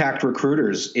 contact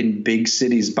recruiters in big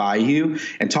cities by you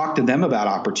and talk to them about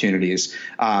opportunities,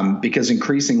 because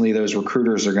increasingly those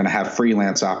recruiters are going to have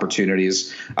freelance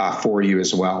opportunities for you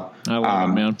as well. I love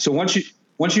it, man. So once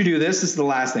you do this is the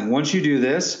last thing. Once you do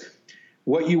this,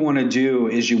 what you want to do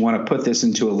is you want to put this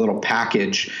into a little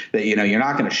package that, you're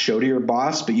not going to show to your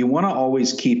boss, but you want to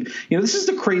always keep, this is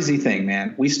the crazy thing,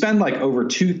 man. We spend like over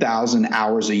 2,000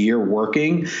 hours a year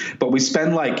working, but we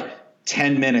spend like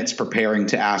 10 minutes preparing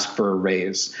to ask for a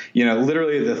raise.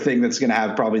 Literally the thing that's going to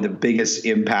have probably the biggest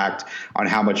impact on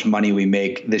how much money we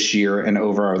make this year and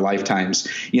over our lifetimes.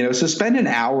 So spend an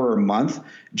hour a month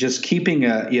just keeping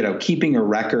a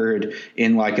record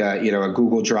in like a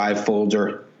Google Drive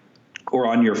folder, or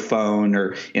on your phone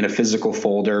or in a physical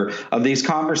folder, of these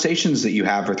conversations that you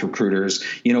have with recruiters.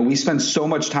 We spend so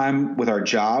much time with our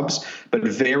jobs, but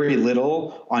very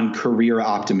little on career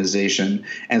optimization.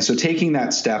 And so taking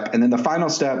that step, and then the final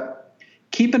step,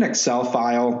 keep an Excel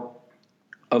file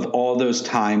of all those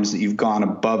times that you've gone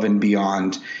above and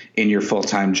beyond in your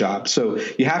full-time job. So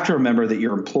you have to remember that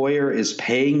your employer is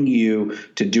paying you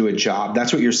to do a job.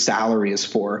 That's what your salary is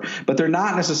for, but they're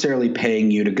not necessarily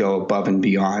paying you to go above and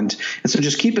beyond. And so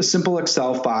just keep a simple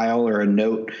Excel file or a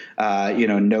note,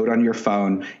 note on your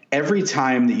phone every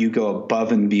time that you go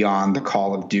above and beyond the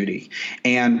call of duty.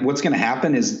 And what's going to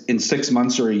happen is in 6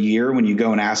 months or a year, when you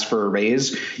go and ask for a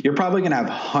raise, you're probably going to have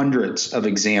hundreds of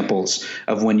examples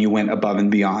of when you went above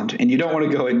and beyond. And you don't want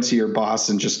to go into your boss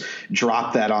and just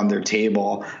drop that on their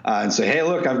table and say, hey,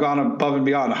 look, I've gone above and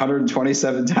beyond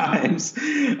 127 times.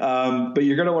 But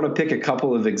you're going to want to pick a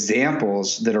couple of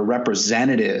examples that are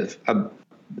representative of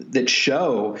that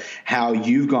show how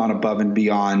you've gone above and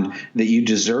beyond, that you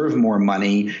deserve more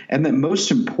money, and that most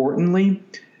importantly,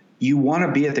 you want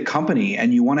to be at the company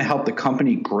and you want to help the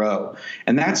company grow.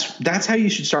 And that's how you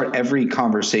should start every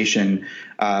conversation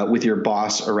with your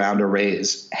boss around a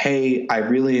raise. Hey, I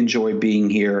really enjoy being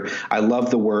here. I love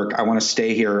the work. I want to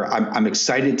stay here. I'm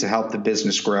excited to help the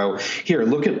business grow. Here,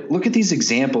 look at these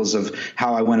examples of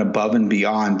how I went above and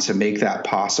beyond to make that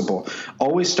possible.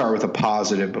 Always start with a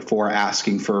positive before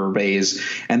asking for a raise,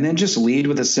 and then just lead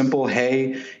with a simple,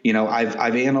 hey,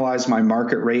 I've analyzed my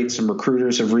market rate. Some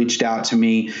recruiters have reached out to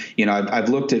me. I've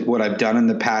looked at what I've done in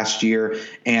the past year,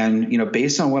 and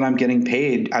based on what I'm getting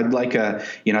paid, I'd like a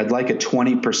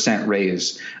 20%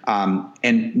 raise.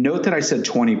 And note that I said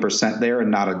 20% there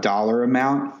and not a dollar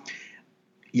amount.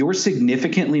 You're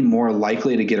significantly more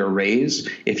likely to get a raise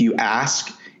if you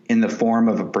ask in the form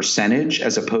of a percentage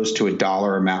as opposed to a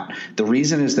dollar amount. The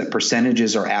reason is that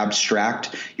percentages are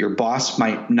abstract. Your boss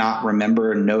might not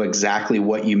remember and know exactly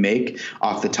what you make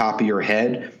off the top of your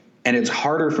head. And it's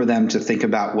harder for them to think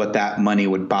about what that money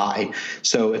would buy.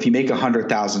 So if you make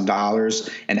 $100,000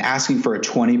 and asking for a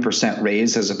 20%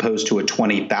 raise as opposed to a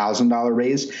 $20,000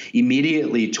 raise,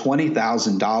 immediately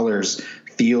 $20,000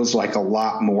 feels like a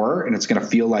lot more, and it's going to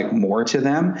feel like more to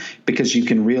them because you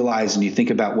can realize and you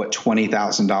think about what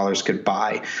 $20,000 could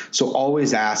buy. So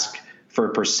always ask for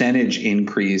a percentage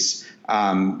increase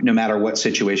no matter what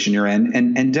situation you're in,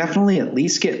 and definitely at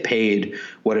least get paid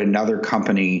what another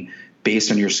company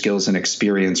based on your skills and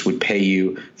experience would pay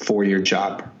you for your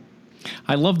job.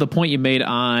 I love the point you made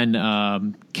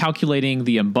on calculating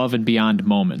the above and beyond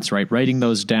moments, right? Writing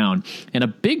those down. And a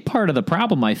big part of the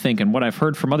problem, I think, and what I've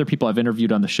heard from other people I've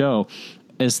interviewed on the show,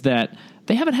 is that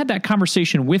they haven't had that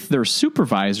conversation with their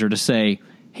supervisor to say,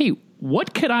 hey,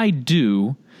 what could I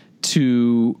do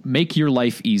to make your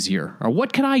life easier? Or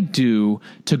what can I do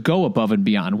to go above and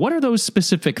beyond? What are those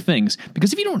specific things?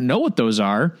 Because if you don't know what those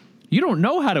are, you don't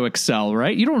know how to excel,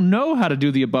 right? You don't know how to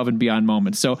do the above and beyond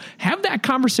moments. So have that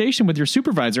conversation with your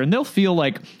supervisor and they'll feel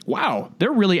like, wow,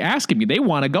 they're really asking me. They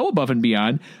want to go above and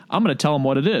beyond. I'm going to tell them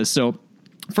what it is. So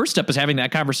first step is having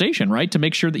that conversation, right? To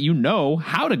make sure that you know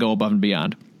how to go above and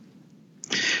beyond.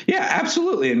 Yeah,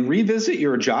 absolutely. And revisit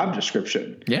your job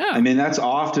description. Yeah. I mean, that's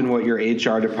often what your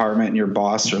HR department and your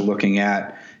boss are looking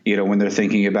at, when they're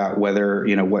thinking about whether,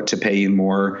 what to pay you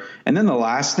more. And then the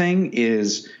last thing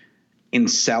is, in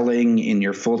selling, in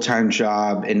your full-time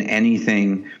job, in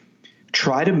anything,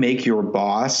 try to make your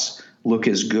boss look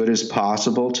as good as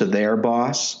possible to their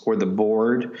boss or the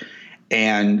board,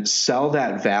 and sell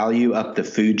that value up the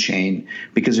food chain.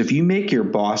 Because if you make your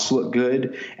boss look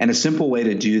good, and a simple way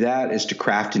to do that is to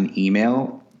craft an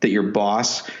email that your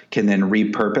boss can then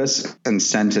repurpose and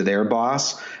send to their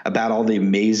boss about all the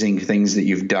amazing things that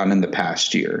you've done in the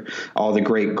past year, all the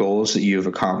great goals that you've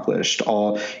accomplished.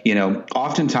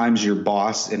 Oftentimes your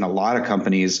boss in a lot of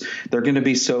companies, they're going to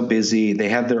be so busy. They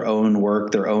have their own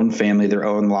work, their own family, their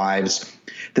own lives,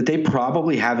 that they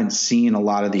probably haven't seen a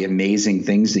lot of the amazing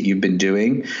things that you've been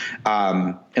doing,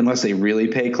 unless they really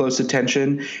pay close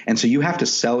attention. And so you have to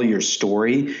sell your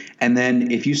story. And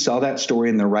then if you sell that story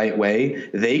in the right way,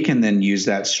 they can then use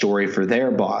that story for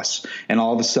their boss. And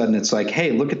all of a sudden it's like,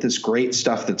 hey, look at this great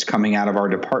stuff that's coming out of our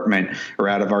department or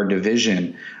out of our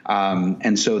division.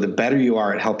 And so the better you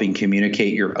are at helping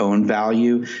communicate your own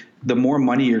value, the more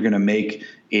money you're going to make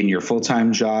in your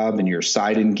full-time job and your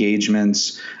side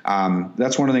engagements.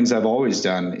 That's one of the things I've always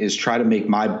done, is try to make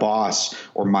my boss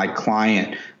or my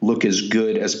client look as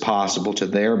good as possible to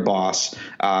their boss,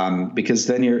 because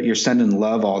then you're sending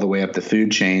love all the way up the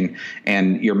food chain,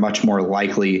 and you're much more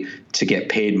likely to get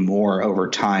paid more over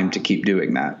time to keep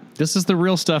doing that. This is the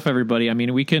real stuff, everybody. I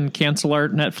mean, we can cancel our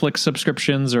Netflix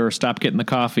subscriptions or stop getting the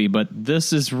coffee, but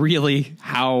this is really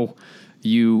how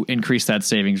you increase that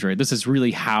savings rate. This is really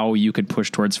how you could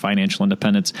push towards financial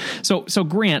independence. So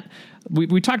Grant,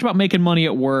 we talked about making money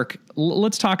at work.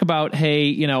 Let's talk about,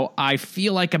 hey, I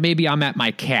feel like maybe I'm at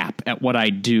my cap at what I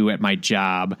do at my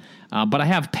job, but I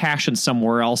have passion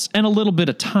somewhere else and a little bit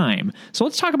of time. So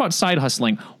let's talk about side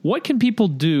hustling. What can people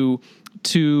do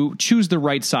to choose the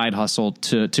right side hustle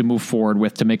to move forward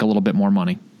with to make a little bit more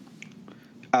money?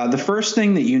 The first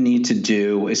thing that you need to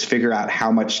do is figure out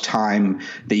how much time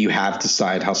that you have to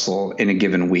side hustle in a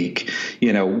given week.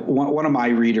 One of my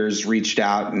readers reached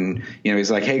out and, he's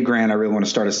like, hey, Grant, I really want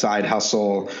to start a side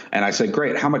hustle. And I said,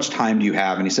 great. How much time do you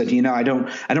have? And he said, I don't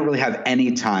really have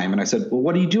any time. And I said, well,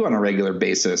 what do you do on a regular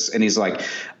basis? And he's like,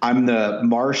 I'm the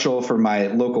marshal for my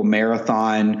local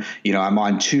marathon. I'm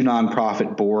on 2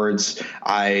 nonprofit boards.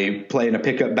 I play in a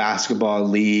pickup basketball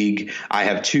league. I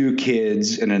have 2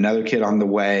 kids and another kid on the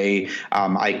way.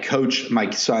 I coach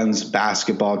my son's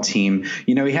basketball team.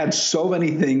 He had so many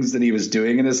things that he was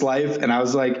doing in his life. And I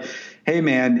was like, hey,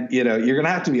 man, you're going to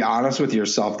have to be honest with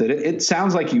yourself that it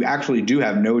sounds like you actually do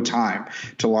have no time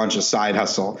to launch a side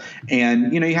hustle.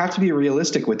 And, you have to be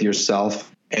realistic with yourself.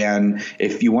 And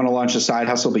if you want to launch a side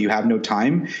hustle, but you have no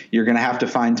time, you're going to have to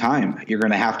find time. You're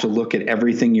going to have to look at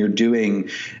everything you're doing,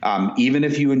 even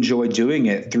if you enjoy doing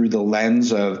it, through the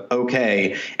lens of,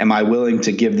 okay, am I willing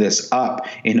to give this up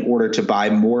in order to buy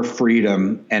more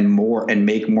freedom and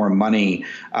make more money,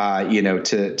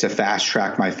 to fast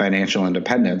track my financial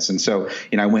independence? And so,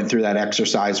 I went through that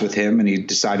exercise with him, and he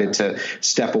decided to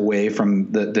step away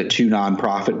from the 2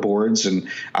 nonprofit boards and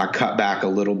cut back a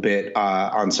little bit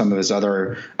on some of his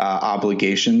other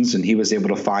obligations, and he was able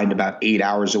to find about 8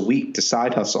 hours a week to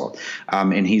side hustle,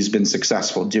 and he's been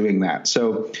successful doing that.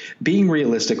 So being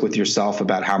realistic with yourself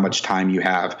about how much time you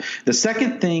have. The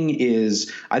second thing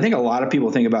is, I think a lot of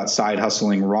people think about side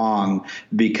hustling wrong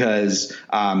because,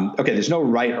 there's no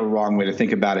right or wrong way to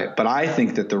think about it, but I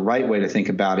think that the right way to think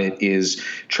about it is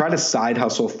try to side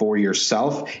hustle for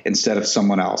yourself instead of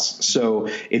someone else. So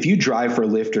if you drive for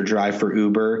Lyft or drive for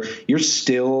Uber, you're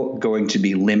still going to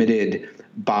be limited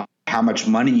by how much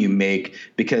money you make,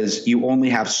 because you only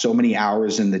have so many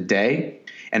hours in the day,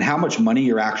 and how much money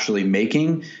you're actually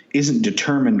making isn't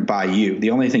determined by you.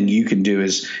 The only thing you can do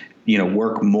is,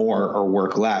 work more or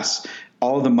work less.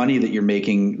 all the money that you're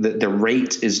making, the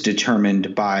rate is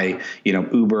determined by,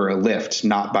 Uber or Lyft,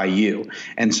 not by you.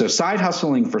 And so side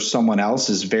hustling for someone else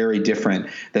is very different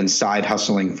than side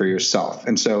hustling for yourself.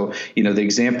 And so, the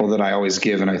example that I always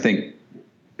give, and I think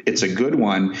it's a good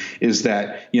one, is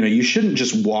that, you shouldn't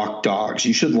just walk dogs.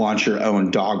 You should launch your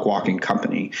own dog walking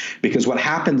company, because what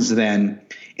happens then,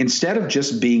 instead of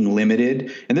just being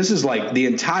limited, and this is like the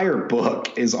entire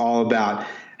book is all about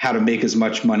how to make as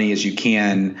much money as you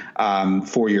can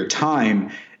for your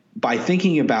time, by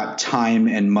thinking about time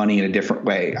and money in a different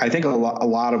way. I think a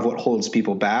lot of what holds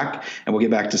people back, and we'll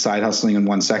get back to side hustling in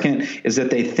 1 second, is that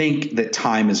they think that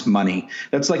time is money.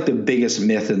 That's like the biggest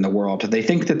myth in the world. They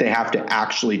think that they have to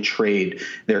actually trade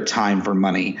their time for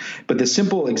money. But the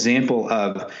simple example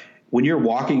of when you're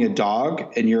walking a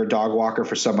dog and you're a dog walker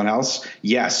for someone else,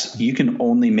 yes, you can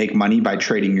only make money by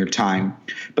trading your time.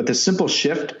 But the simple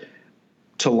shift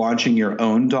to launching your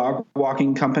own dog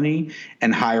walking company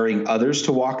and hiring others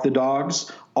to walk the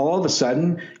dogs, all of a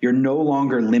sudden you're no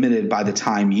longer limited by the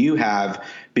time you have,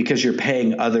 because you're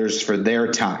paying others for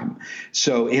their time.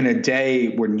 So in a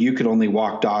day when you could only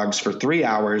walk dogs for 3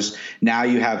 hours, now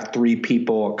you have 3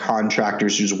 people,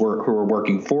 contractors who are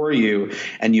working for you,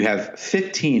 and you have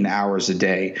 15 hours a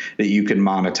day that you can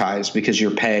monetize because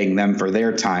you're paying them for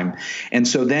their time. And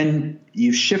so then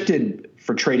you've shifted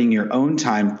for trading your own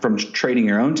time, from trading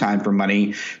your own time for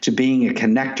money, to being a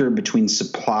connector between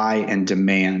supply and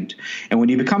demand. And when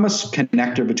you become a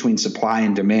connector between supply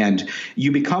and demand,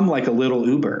 you become like a little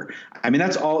Uber. I mean,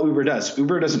 that's all Uber does.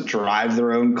 Uber doesn't drive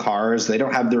their own cars. They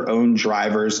don't have their own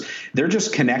drivers. They're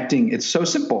just connecting. It's so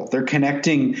simple. They're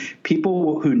connecting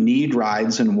people who need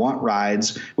rides and want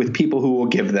rides with people who will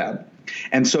give them.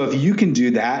 And so if you can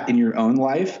do that in your own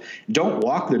life, don't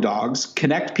walk the dogs,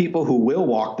 connect people who will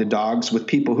walk the dogs with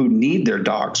people who need their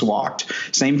dogs walked.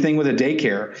 Same thing with a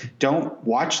daycare. Don't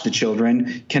watch the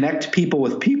children, connect people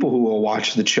with people who will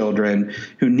watch the children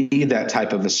who need that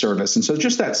type of a service. And so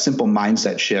just that simple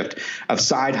mindset shift of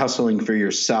side hustling for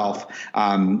yourself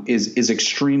is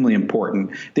extremely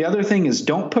important. The other thing is,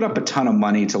 don't put up a ton of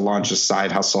money to launch a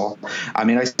side hustle. I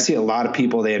mean, I see a lot of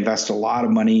people, they invest a lot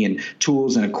of money in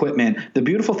tools and equipment. The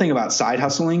beautiful thing about side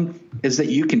hustling is that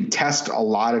you can test a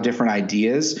lot of different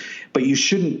ideas, but you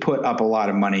shouldn't put up a lot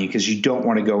of money, because you don't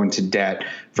want to go into debt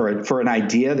for an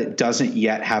idea that doesn't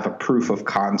yet have a proof of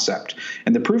concept.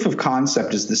 And the proof of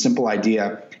concept is the simple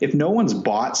idea: if no one's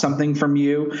bought something from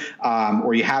you,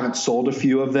 or you haven't sold a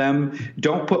few of them,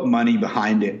 don't put money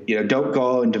behind it. Don't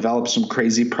go and develop some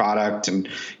crazy product and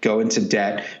go into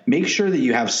debt. Make sure that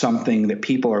you have something that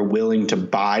people are willing to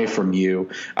buy from you,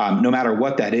 no matter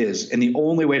what that is. And the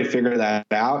only way to figure that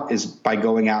out is by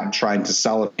going out and trying to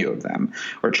sell a few of them,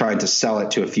 or trying to sell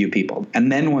it to a few people.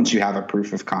 And then once you have a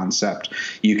proof of concept,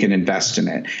 you can invest in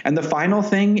it. And the final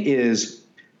thing is,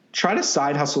 try to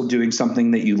side hustle doing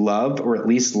something that you love, or at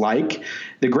least like.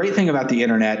 The great thing about the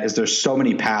internet is there's so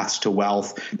many paths to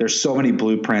wealth. There's so many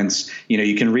blueprints.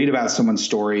 You can read about someone's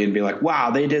story and be like,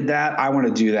 wow, they did that. I want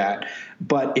to do that.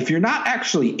 But if you're not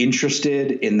actually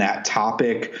interested in that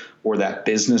topic or that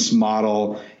business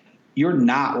model, you're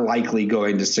not likely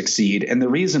going to succeed. And the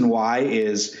reason why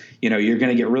is, you're going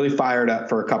to get really fired up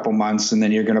for a couple months, and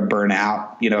then you're going to burn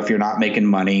out, if you're not making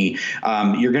money.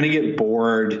 You're going to get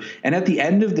bored. And at the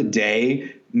end of the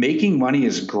day, making money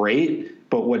is great.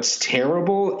 But what's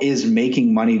terrible is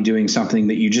making money doing something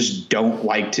that you just don't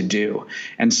like to do.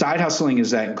 And side hustling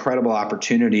is that incredible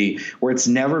opportunity where it's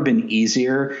never been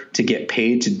easier to get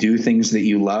paid to do things that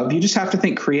you love. You just have to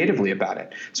think creatively about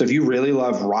it. So if you really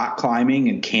love rock climbing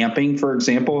and camping, for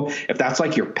example, if that's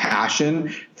like your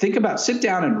passion, sit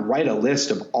down and write a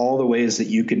list of all the ways that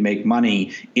you can make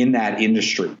money in that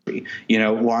industry.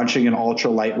 Launching an ultra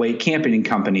lightweight camping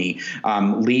company,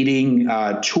 leading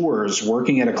tours,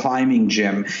 working at a climbing gym,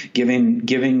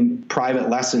 giving private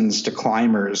lessons to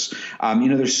climbers.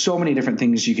 There's so many different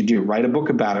things you can do. Write a book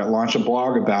about it, launch a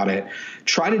blog about it.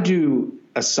 Try to do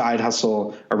a side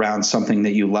hustle around something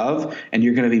that you love, and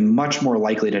you're going to be much more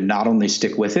likely to not only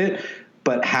stick with it,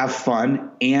 but have fun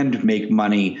and make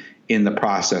money in the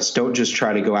process. Don't just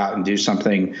try to go out and do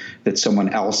something that someone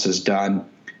else has done.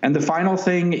 And the final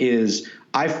thing is,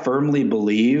 I firmly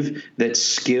believe that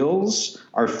skills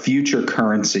are future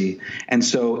currency. And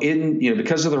so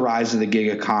because of the rise of the gig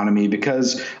economy,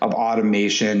 because of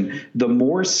automation, the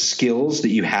more skills that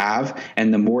you have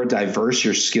and the more diverse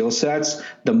your skill sets,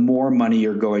 the more money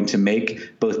you're going to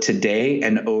make both today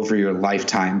and over your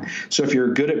lifetime. So if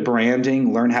you're good at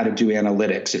branding, learn how to do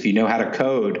analytics. If you know how to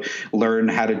code, learn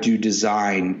how to do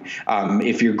design.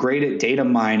 If you're great at data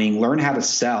mining, learn how to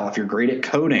sell. If you're great at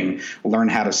coding, learn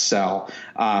how to sell.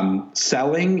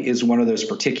 Selling is one of those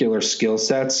particular skill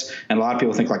sets. And a lot of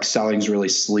people think like selling is really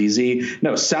sleazy.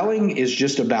 No, selling is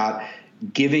just about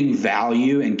giving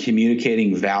value and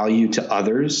communicating value to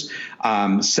others.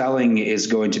 Selling is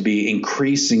going to be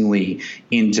increasingly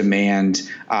in demand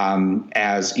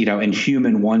as, in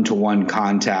human one-to-one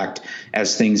contact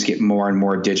as things get more and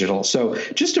more digital. So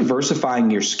just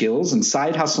diversifying your skills, and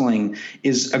side hustling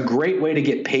is a great way to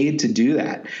get paid to do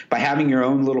that. By having your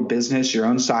own little business, your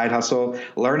own side hustle,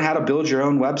 learn how to build your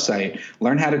own website,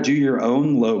 learn how to do your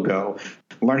own logo,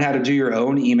 learn how to do your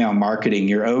own email marketing,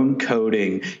 your own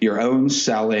coding, your own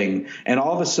selling, and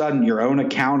all of a sudden your own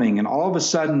accounting. And all of a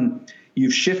sudden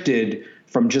you've shifted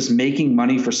from just making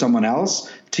money for someone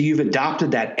else to you've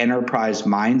adopted that enterprise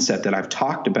mindset that I've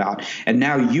talked about. And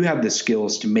now you have the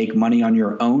skills to make money on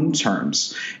your own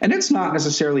terms. And it's not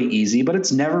necessarily easy, but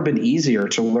it's never been easier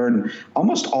to learn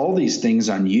almost all these things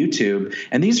on YouTube.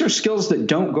 And these are skills that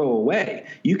don't go away.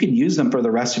 You can use them for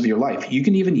the rest of your life. You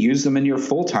can even use them in your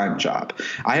full-time job.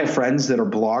 I have friends that are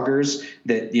bloggers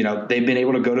that, they've been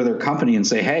able to go to their company and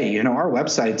say, hey, our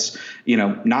website's,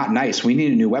 not nice. We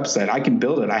need a new website. I can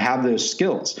build it. I have those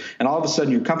skills. And all of a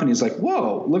sudden your company is like,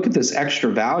 whoa, look at this extra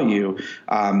value,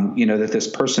 that this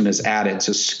person has added.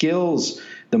 So skills,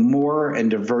 the more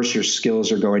and diverse your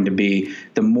skills are going to be,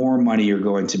 the more money you're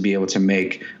going to be able to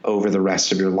make over the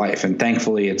rest of your life. And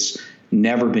thankfully, it's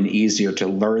never been easier to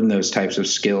learn those types of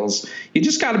skills. You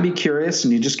just got to be curious,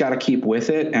 and you just got to keep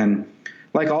with it. And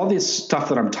like all this stuff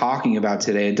that I'm talking about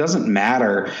today, it doesn't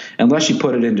matter unless you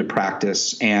put it into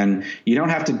practice, and you don't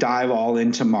have to dive all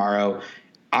in tomorrow.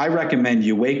 I recommend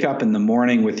you wake up in the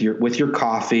morning with your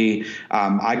coffee.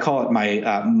 I call it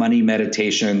my money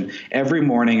meditation. Every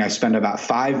morning I spend about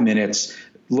 5 minutes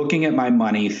looking at my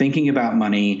money, thinking about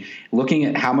money, looking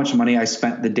at how much money I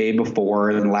spent the day before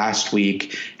and last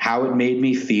week, how it made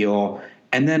me feel.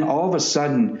 And then all of a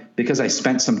sudden, because I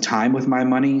spent some time with my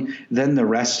money, then the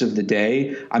rest of the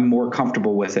day, I'm more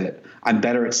comfortable with it. I'm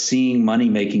better at seeing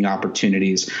money-making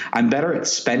opportunities. I'm better at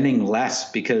spending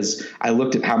less because I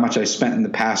looked at how much I spent in the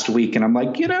past week, and I'm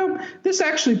like, this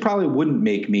actually probably wouldn't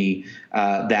make me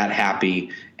that happy.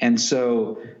 And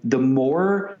so the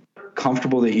more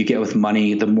comfortable that you get with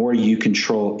money, the more you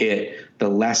control it, the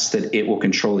less that it will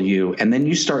control you. And then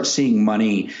you start seeing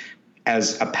money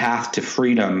as a path to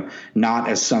freedom, not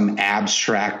as some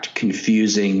abstract,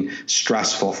 confusing,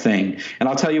 stressful thing. And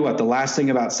I'll tell you what, the last thing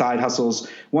about side hustles,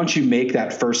 once you make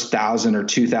that first $1,000 or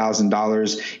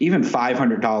 $2,000, even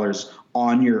 $500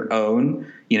 on your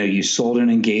own, you sold an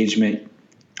engagement,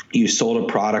 you sold a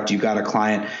product, you got a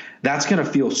client, that's going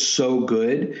to feel so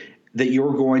good that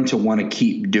you're going to want to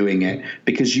keep doing it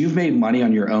because you've made money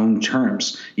on your own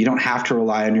terms. You don't have to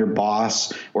rely on your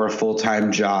boss or a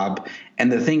full-time job.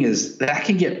 And the thing is, that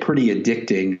can get pretty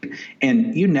addicting,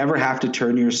 and you never have to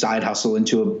turn your side hustle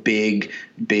into a big,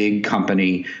 big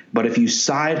company. But if you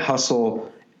side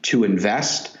hustle to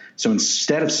invest, so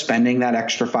instead of spending that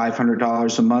extra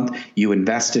 $500 a month, you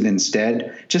invest it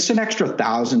instead, just an extra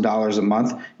 $1,000 a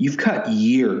month, you've cut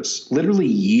years, literally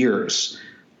years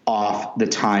off the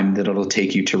time that it'll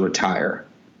take you to retire.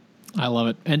 I love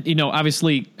it. And,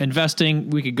 obviously investing,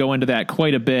 we could go into that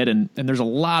quite a bit. And there's a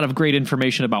lot of great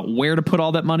information about where to put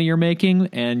all that money you're making.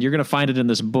 And you're going to find it in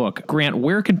this book. Grant,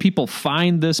 where can people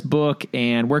find this book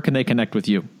and where can they connect with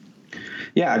you?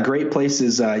 Yeah, a great place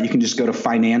is you can just go to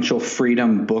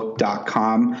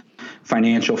financialfreedombook.com.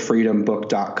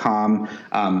 financialfreedombook.com,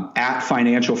 at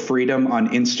Financial Freedom on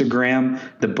Instagram.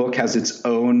 The book has its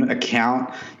own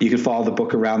account. You can follow the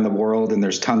book around the world, and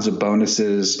there's tons of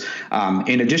bonuses.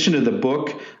 In addition to the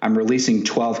book, I'm releasing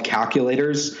 12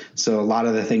 calculators. So a lot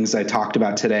of the things I talked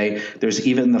about today, there's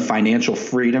even the Financial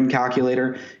Freedom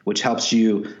Calculator, which helps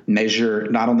you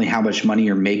measure not only how much money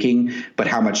you're making, but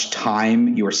how much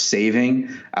time you're saving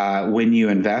when you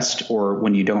invest or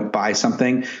when you don't buy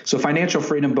something. So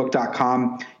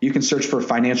financialfreedombook.com. You can search for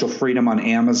Financial Freedom on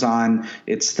Amazon.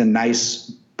 It's the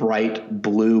nice, bright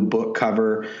blue book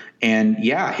cover. And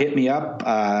yeah, hit me up,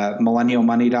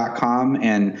 millennialmoney.com.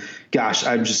 And gosh,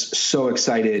 I'm just so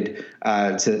excited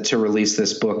to release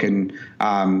this book. And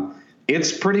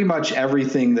it's pretty much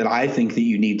everything that I think that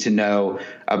you need to know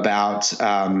about,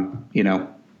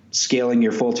 scaling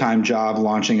your full-time job,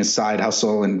 launching a side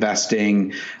hustle,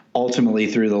 investing, ultimately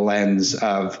through the lens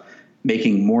of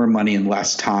making more money in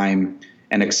less time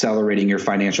and accelerating your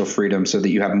financial freedom so that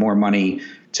you have more money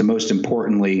to, most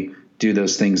importantly, do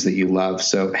those things that you love.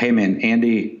 So, hey, man,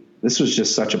 Andy, this was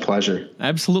just such a pleasure.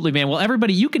 Absolutely, man. Well,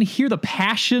 everybody, you can hear the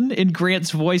passion in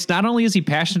Grant's voice. Not only is he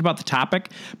passionate about the topic,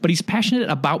 but he's passionate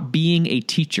about being a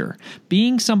teacher,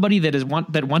 being somebody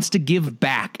that wants to give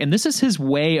back. And this is his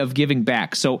way of giving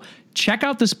back. So check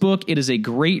out this book. It is a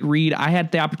great read. I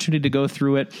had the opportunity to go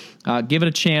through it. Give it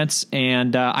a chance.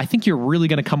 And I think you're really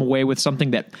going to come away with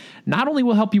something that not only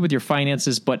will help you with your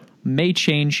finances, but may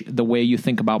change the way you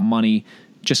think about money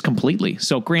just completely.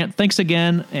 So, Grant, thanks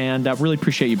again. And I really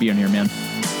appreciate you being here, man.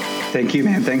 Thank you,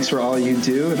 man. Thanks for all you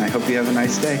do. And I hope you have a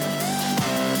nice day.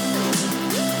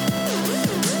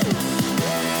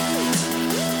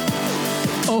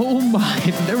 Oh my,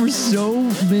 there were so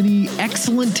many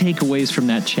excellent takeaways from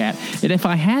that chat. And if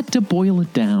I had to boil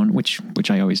it down, which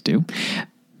I always do,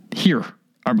 here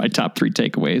are my top 3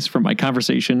 takeaways from my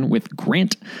conversation with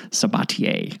Grant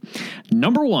Sabatier.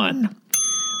 Number 1,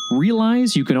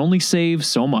 realize you can only save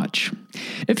so much.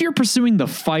 If you're pursuing the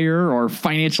FIRE or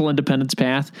financial independence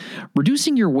path,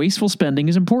 reducing your wasteful spending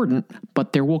is important,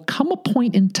 but there will come a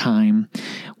point in time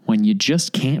when you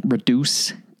just can't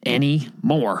reduce any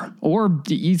more, or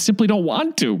you simply don't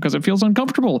want to because it feels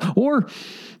uncomfortable, or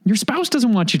your spouse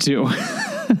doesn't want you to.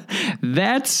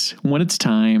 That's when it's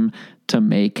time to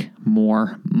make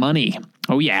more money.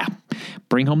 Oh yeah,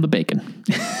 bring home the bacon.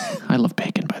 I love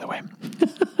bacon, by the way.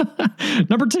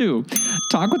 Number 2,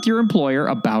 talk with your employer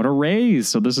about a raise.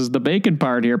 So this is the bacon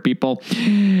part here, people.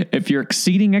 If you're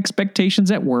exceeding expectations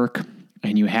at work,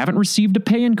 and you haven't received a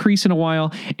pay increase in a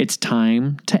while, it's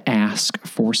time to ask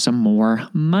for some more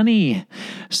money.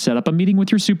 Set up a meeting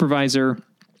with your supervisor,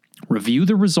 review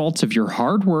the results of your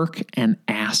hard work, and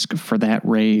ask for that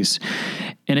raise.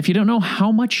 And if you don't know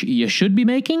how much you should be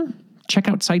making, check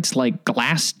out sites like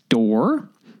Glassdoor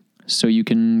so you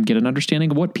can get an understanding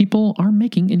of what people are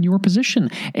making in your position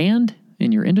and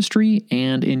in your industry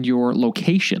and in your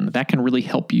location. That can really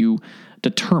help you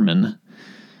determine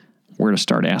where to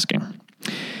start asking.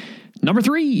 Number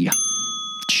 3,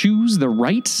 choose the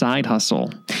right side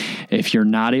hustle. If you're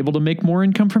not able to make more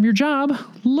income from your job,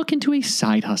 look into a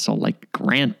side hustle like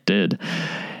Grant did.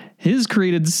 His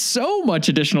created so much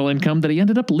additional income that he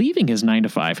ended up leaving his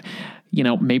 9-to-5. You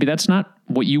know, maybe that's not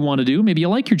what you want to do. Maybe you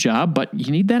like your job, but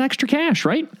you need that extra cash,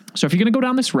 right? So if you're going to go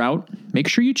down this route, make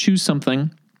sure you choose something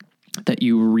that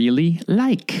you really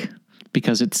like,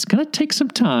 because it's going to take some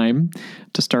time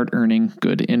to start earning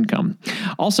good income.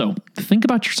 Also, think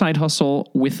about your side hustle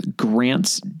with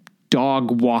Grant's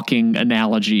dog walking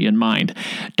analogy in mind.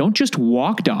 Don't just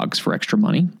walk dogs for extra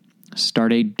money.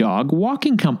 Start a dog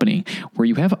walking company where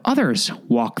you have others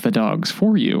walk the dogs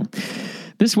for you.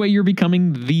 This way you're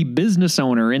becoming the business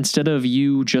owner instead of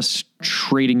you just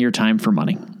trading your time for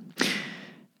money.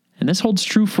 And this holds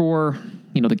true for,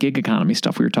 the gig economy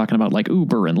stuff we were talking about, like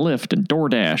Uber and Lyft and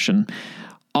DoorDash and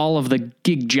all of the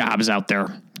gig jobs out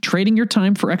there. Trading your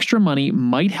time for extra money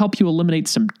might help you eliminate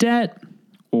some debt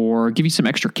or give you some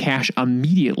extra cash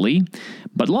immediately.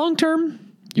 But long term,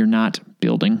 you're not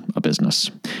building a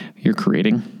business. You're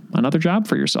creating another job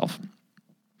for yourself.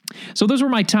 So those were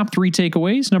my top 3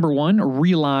 takeaways. Number 1,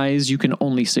 realize you can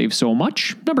only save so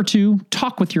much. Number 2,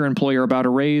 talk with your employer about a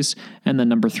raise. And then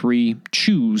number 3,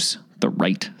 choose the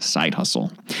right side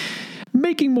hustle.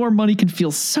 Making more money can feel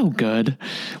so good.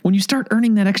 When you start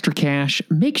earning that extra cash,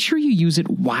 make sure you use it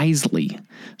wisely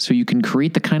so you can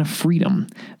create the kind of freedom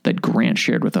that Grant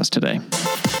shared with us today.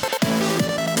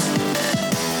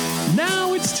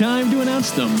 Now it's time to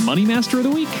announce the Money Master of the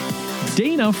Week.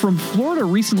 Dana from Florida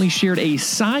recently shared a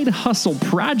side hustle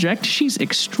project she's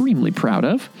extremely proud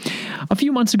of. A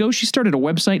few months ago, she started a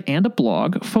website and a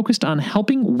blog focused on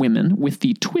helping women with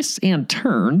the twists and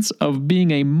turns of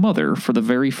being a mother for the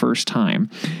very first time.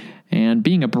 And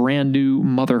being a brand new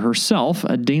mother herself,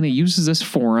 Dana uses this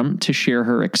forum to share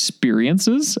her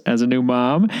experiences as a new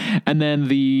mom and then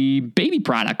the baby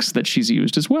products that she's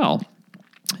used as well.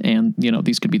 And,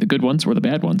 these could be the good ones or the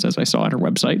bad ones, as I saw on her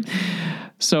website.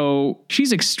 So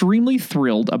she's extremely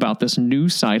thrilled about this new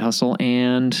side hustle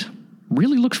and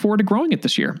really looks forward to growing it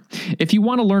this year. If you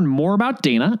want to learn more about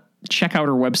Dana, check out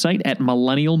her website at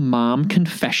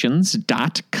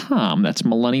millennialmomconfessions.com. That's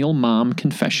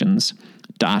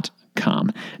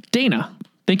millennialmomconfessions.com. Dana,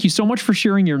 thank you so much for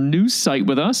sharing your new site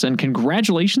with us, and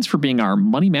congratulations for being our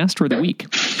Money Master of the Week.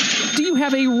 Do you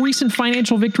have a recent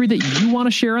financial victory that you want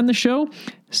to share on the show?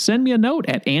 Send me a note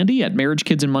at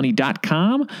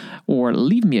andy@marriagekidsandmoney.com or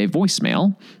leave me a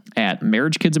voicemail at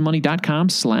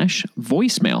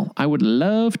marriagekidsandmoney.com/voicemail. I would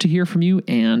love to hear from you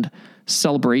and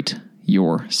celebrate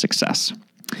your success.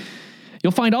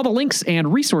 You'll find all the links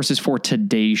and resources for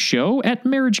today's show at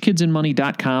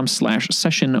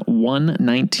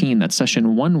marriagekidsandmoney.com/session119. That's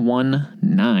session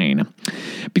 119.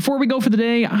 Before we go for the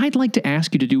day, I'd like to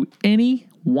ask you to do any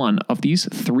one of these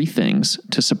 3 things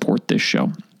to support this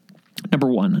show. Number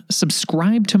 1,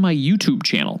 subscribe to my YouTube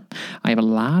channel. I have a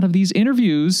lot of these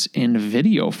interviews in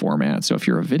video format, so if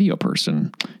you're a video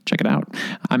person, check it out.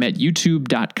 I'm at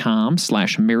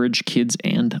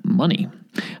youtube.com/marriagekidsandmoney.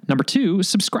 Number 2,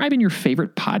 subscribe in your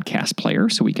favorite podcast player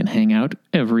so we can hang out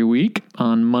every week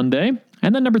on Monday.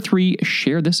 And then number 3,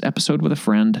 share this episode with a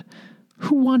friend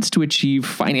who wants to achieve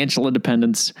financial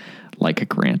independence like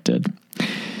Grant did.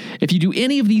 If you do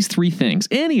any of these 3 things,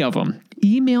 any of them,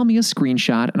 email me a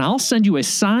screenshot and I'll send you a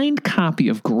signed copy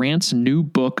of Grant's new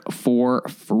book for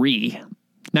free.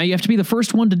 Now you have to be the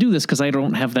first one to do this because I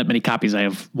don't have that many copies. I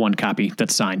have 1 copy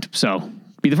that's signed. So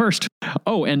be the first.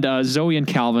 Oh, and Zoe and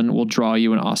Calvin will draw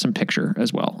you an awesome picture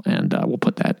as well. And we'll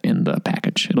put that in the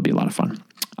package. It'll be a lot of fun.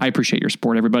 I appreciate your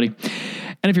support, everybody.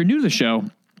 And if you're new to the show,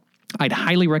 I'd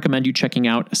highly recommend you checking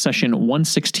out session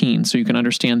 116 so you can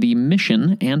understand the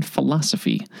mission and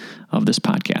philosophy of this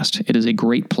podcast. It is a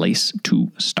great place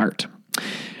to start.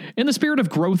 In the spirit of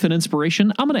growth and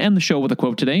inspiration, I'm going to end the show with a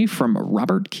quote today from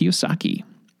Robert Kiyosaki.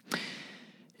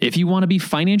 If you want to be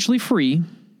financially free,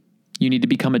 you need to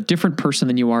become a different person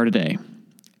than you are today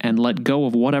and let go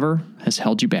of whatever has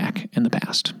held you back in the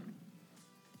past.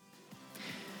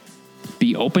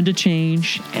 Be open to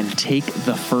change and take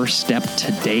the first step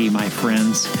today, my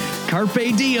friends.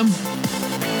 Carpe diem.